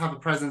does have a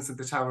presence at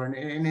the tower, and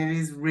it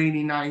is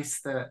really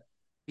nice that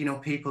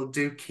people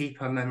do keep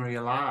her memory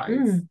alive.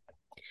 mm.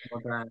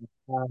 But,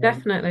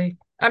 Definitely.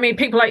 I mean,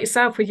 people like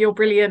yourself with your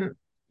brilliant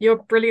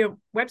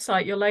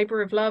website, your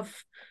labor of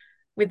love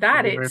with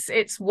that, Labour-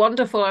 it's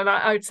wonderful. And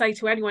I would say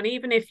to anyone,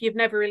 even if you've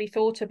never really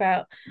thought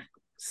about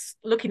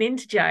looking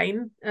into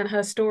Jane and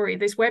her story,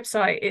 this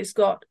website, it's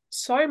got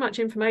so much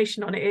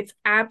information on it. It's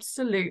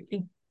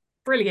absolutely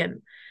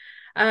brilliant.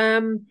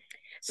 Um,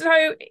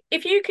 so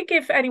if you could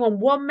give anyone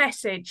one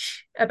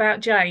message about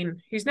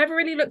Jane who's never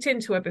really looked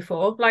into her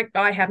before, like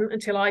I hadn't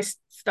until I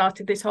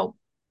started this whole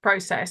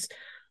process,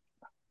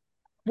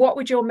 what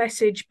would your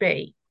message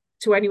be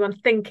to anyone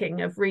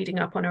thinking of reading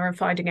up on her and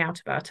finding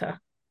out about her?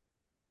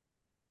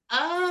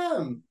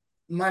 Um,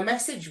 my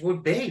message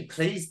would be,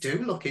 please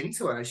do look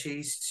into her.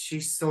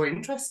 She's so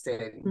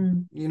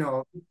interesting.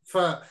 Mm,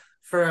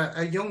 For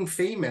a young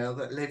female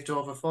that lived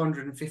over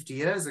 450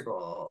 years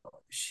ago,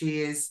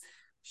 she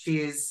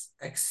is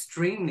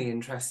extremely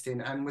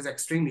interesting and was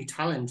extremely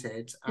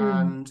talented.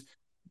 mm, And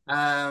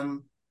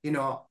um, you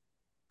know,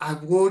 I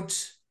would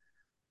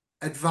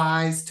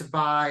advise to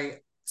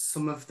buy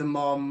some of the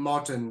more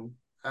modern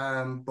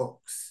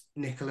books,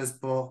 Nicola's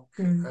book,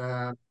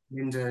 mm,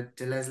 Linda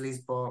de Leslie's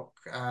book.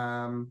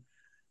 Um,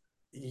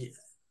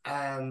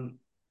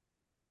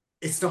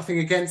 it's nothing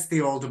against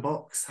the older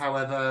books.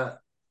 However,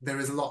 there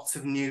is lots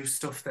of new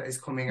stuff that is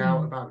coming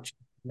out mm. about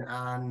Jane,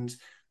 and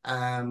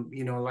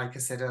like I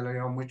said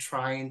earlier on, we're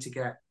trying to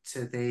get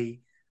to the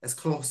as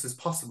close as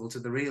possible to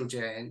the real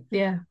Jane.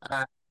 Yeah.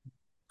 Uh,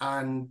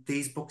 and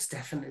these books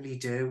definitely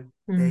do.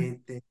 Mm,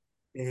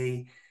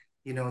 They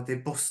they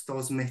bust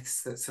those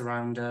myths that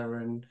surround her,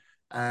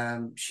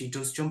 and she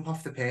does jump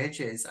off the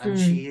pages, and mm.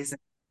 she is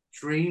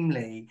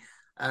extremely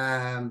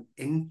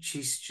in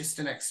she's just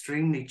an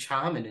extremely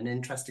charming and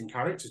interesting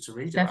character to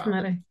read about.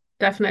 Definitely.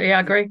 Definitely. I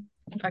agree.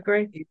 I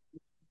agree.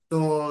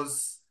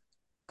 Those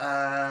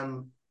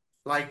um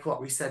like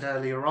what we said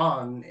earlier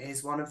on,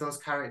 is one of those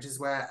characters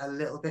where a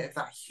little bit of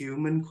that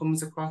human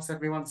comes across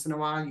every once in a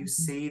while. You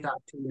see that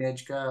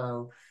teenage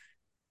girl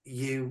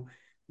you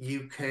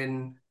you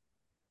can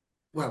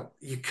well,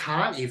 you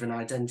can't even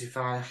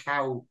identify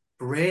how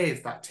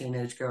brave that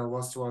teenage girl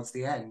was towards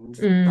the end.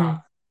 That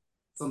Mm,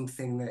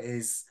 something that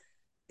is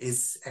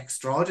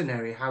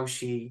extraordinary how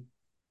she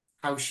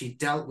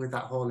dealt with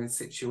that whole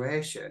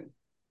situation.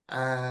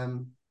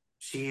 Um,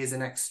 she is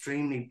an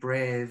extremely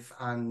brave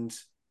and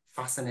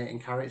fascinating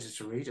character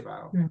to read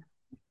about. mm,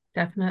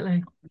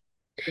 definitely.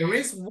 There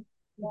is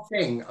one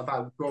thing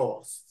about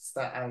ghosts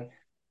that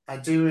I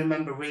do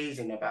remember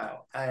reading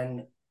about,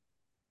 and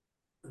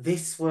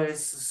this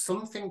was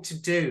something to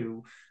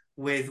do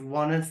with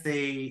one of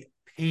the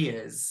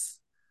peers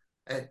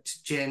at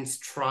Jane's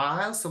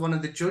trial. So one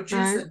of the judges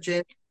Right, at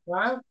Jane's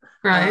trial,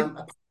 right, um,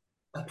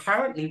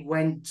 apparently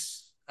went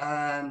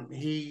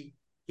he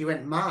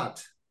went mad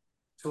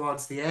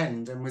towards the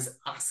end and was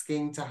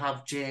asking to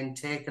have Jane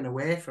taken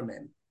away from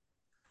him.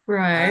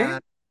 right. Uh,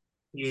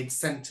 he had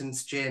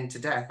sentenced Jane to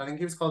death. I think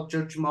he was called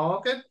Judge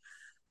Morgan.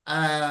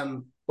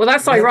 Um, Well,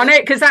 that's whether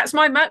ironic because that's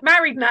my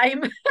married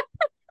name.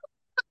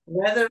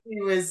 whether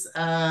he was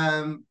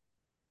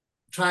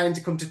trying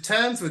to come to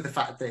terms with the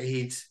fact that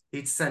he'd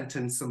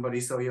sentenced somebody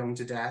so young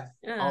to death,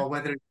 Yeah. or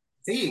whether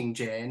seeing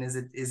Jane is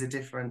a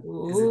different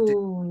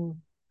Ooh,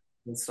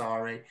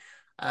 story.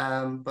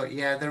 But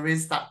yeah, there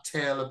is that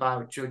tale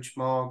about Judge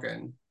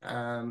Morgan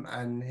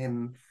and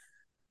him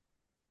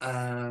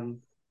um,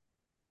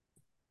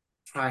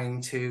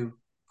 trying to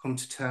come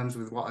to terms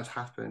with what had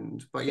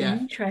happened. But yeah,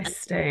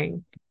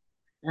 interesting.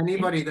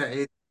 anybody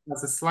that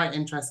has a slight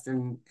interest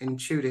in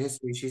Tudor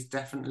history, she's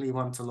definitely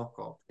one to look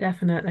up.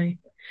 Definitely.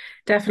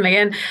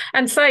 Definitely.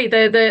 And say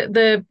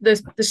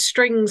the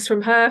strings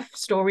from her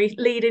story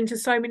lead into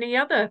so many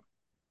other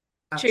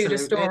Tudor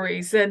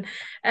Absolutely. stories,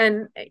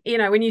 and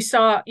when you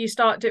start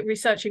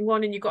researching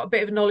one and you've got a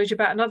bit of knowledge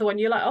about another one,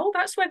 you're like, oh,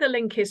 that's where the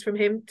link is from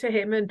him to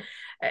him, and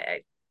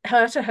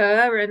her to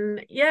her,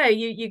 and yeah,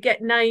 you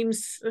get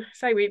names.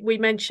 Say we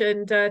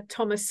mentioned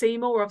Thomas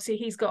Seymour. Obviously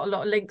he's got a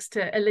lot of links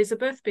to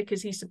Elizabeth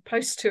because he's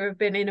supposed to have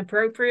been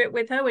inappropriate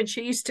with her when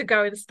she used to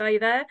go and stay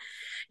there.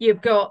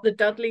 You've got the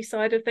Dudley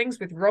side of things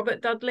with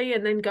Robert Dudley,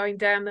 and then going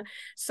down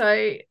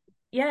so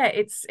yeah,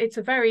 it's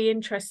a very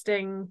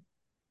interesting.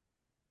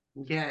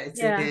 Yeah, it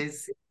Yeah.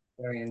 is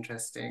very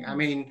interesting. I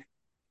mean,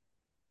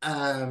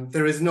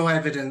 there is no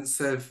evidence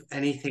of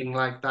anything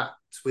like that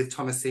with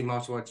Thomas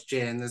Seymour towards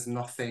Jane. There's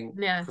nothing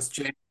Yeah, because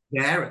Jane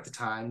was there at the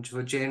time.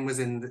 So Jane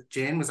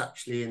was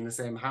actually in the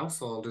same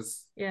household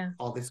as yeah.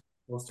 all this was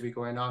supposed to be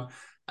going on.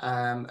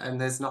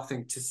 And there's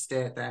nothing to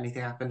state that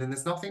anything happened, and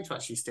there's nothing to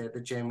actually state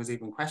that Jane was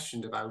even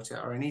questioned about it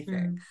or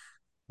anything.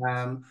 Mm,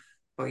 Um,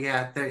 but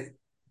yeah,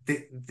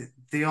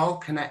 they all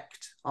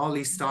connect. All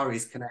these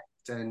stories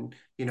connect, and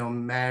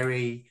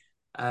Mary.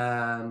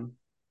 Um,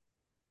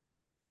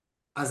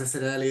 as I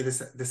said earlier,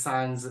 the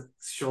signs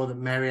show that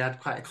Mary had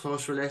quite a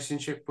close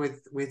relationship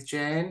with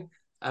Jane.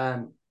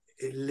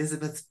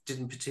 Elizabeth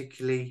didn't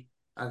particularly.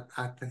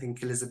 I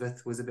think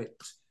Elizabeth was a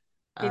bit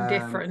um,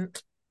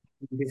 indifferent.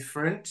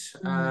 different,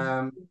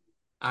 Mm,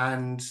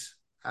 and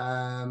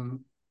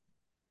um,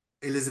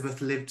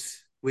 Elizabeth lived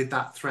with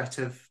that threat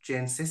of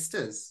Jane's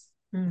sisters,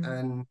 mm,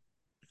 and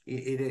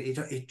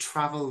it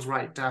travelled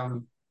right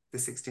down the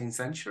 16th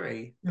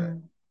century. That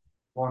mm.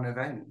 one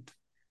event.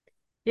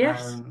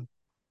 Yes. Um,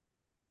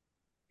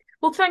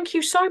 Well, thank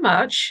you so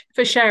much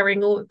for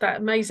sharing all that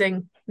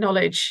amazing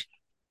knowledge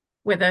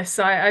with us.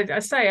 I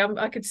say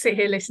I could sit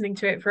here listening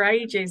to it for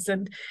ages,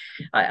 and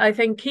I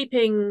think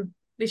keeping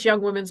this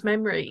young woman's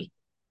memory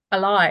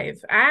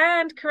alive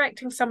and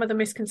correcting some of the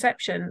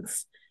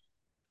misconceptions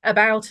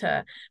about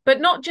her, but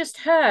not just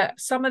her,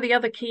 some of the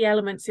other key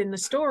elements in the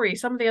story,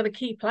 some of the other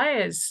key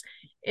players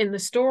in the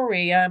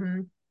story.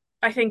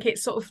 I think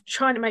it's sort of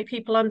trying to make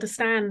people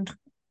understand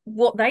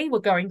what they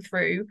were going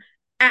through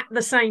at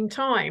the same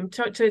time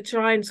to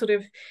try and sort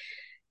of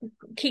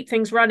keep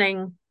things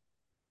running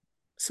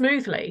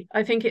smoothly.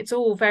 I think it's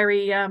all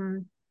very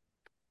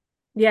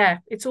yeah,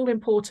 it's all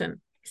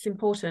important. It's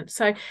important.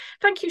 So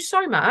thank you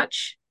so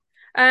much.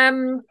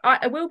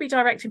 I will be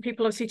directing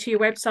people obviously to your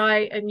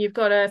website, and you've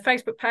got a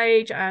Facebook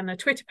page and a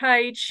Twitter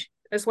page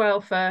as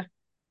well for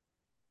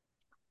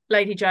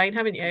Lady Jane,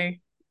 haven't you?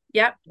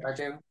 Yep. I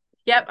do.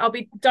 Yep. I'll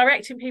be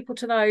directing people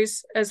to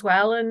those as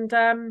well. And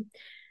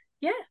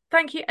yeah,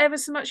 thank you ever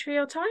so much for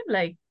your time,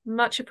 Lee.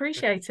 Much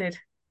appreciated.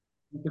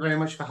 Thank you very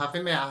much for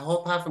having me. I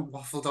hope I haven't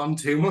waffled on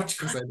too much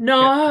because I get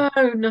No,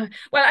 no.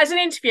 Well, as an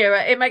interviewer,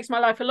 it makes my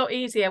life a lot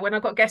easier when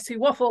I've got guests who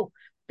waffle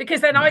because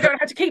then I don't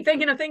have to keep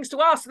thinking of things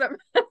to ask them.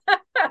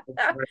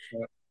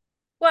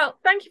 Well,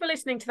 thank you for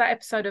listening to that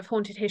episode of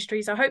Haunted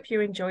Histories. I hope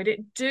you enjoyed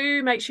it.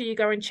 Do make sure you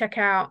go and check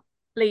out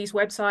Lee's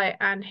website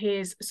and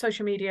his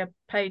social media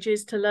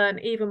pages to learn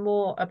even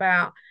more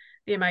about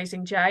the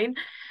amazing Jane.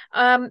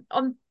 On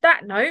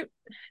that note,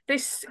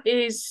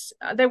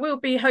 there will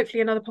be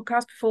hopefully another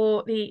podcast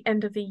before the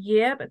end of the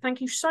year, but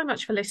thank you so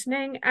much for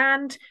listening,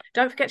 and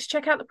don't forget to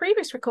check out the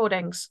previous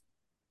recordings.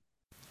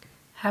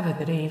 Have a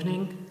good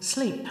evening,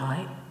 sleep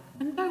tight,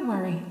 and don't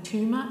worry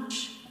too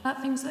much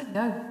about things that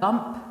go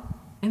bump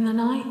in the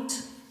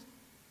night.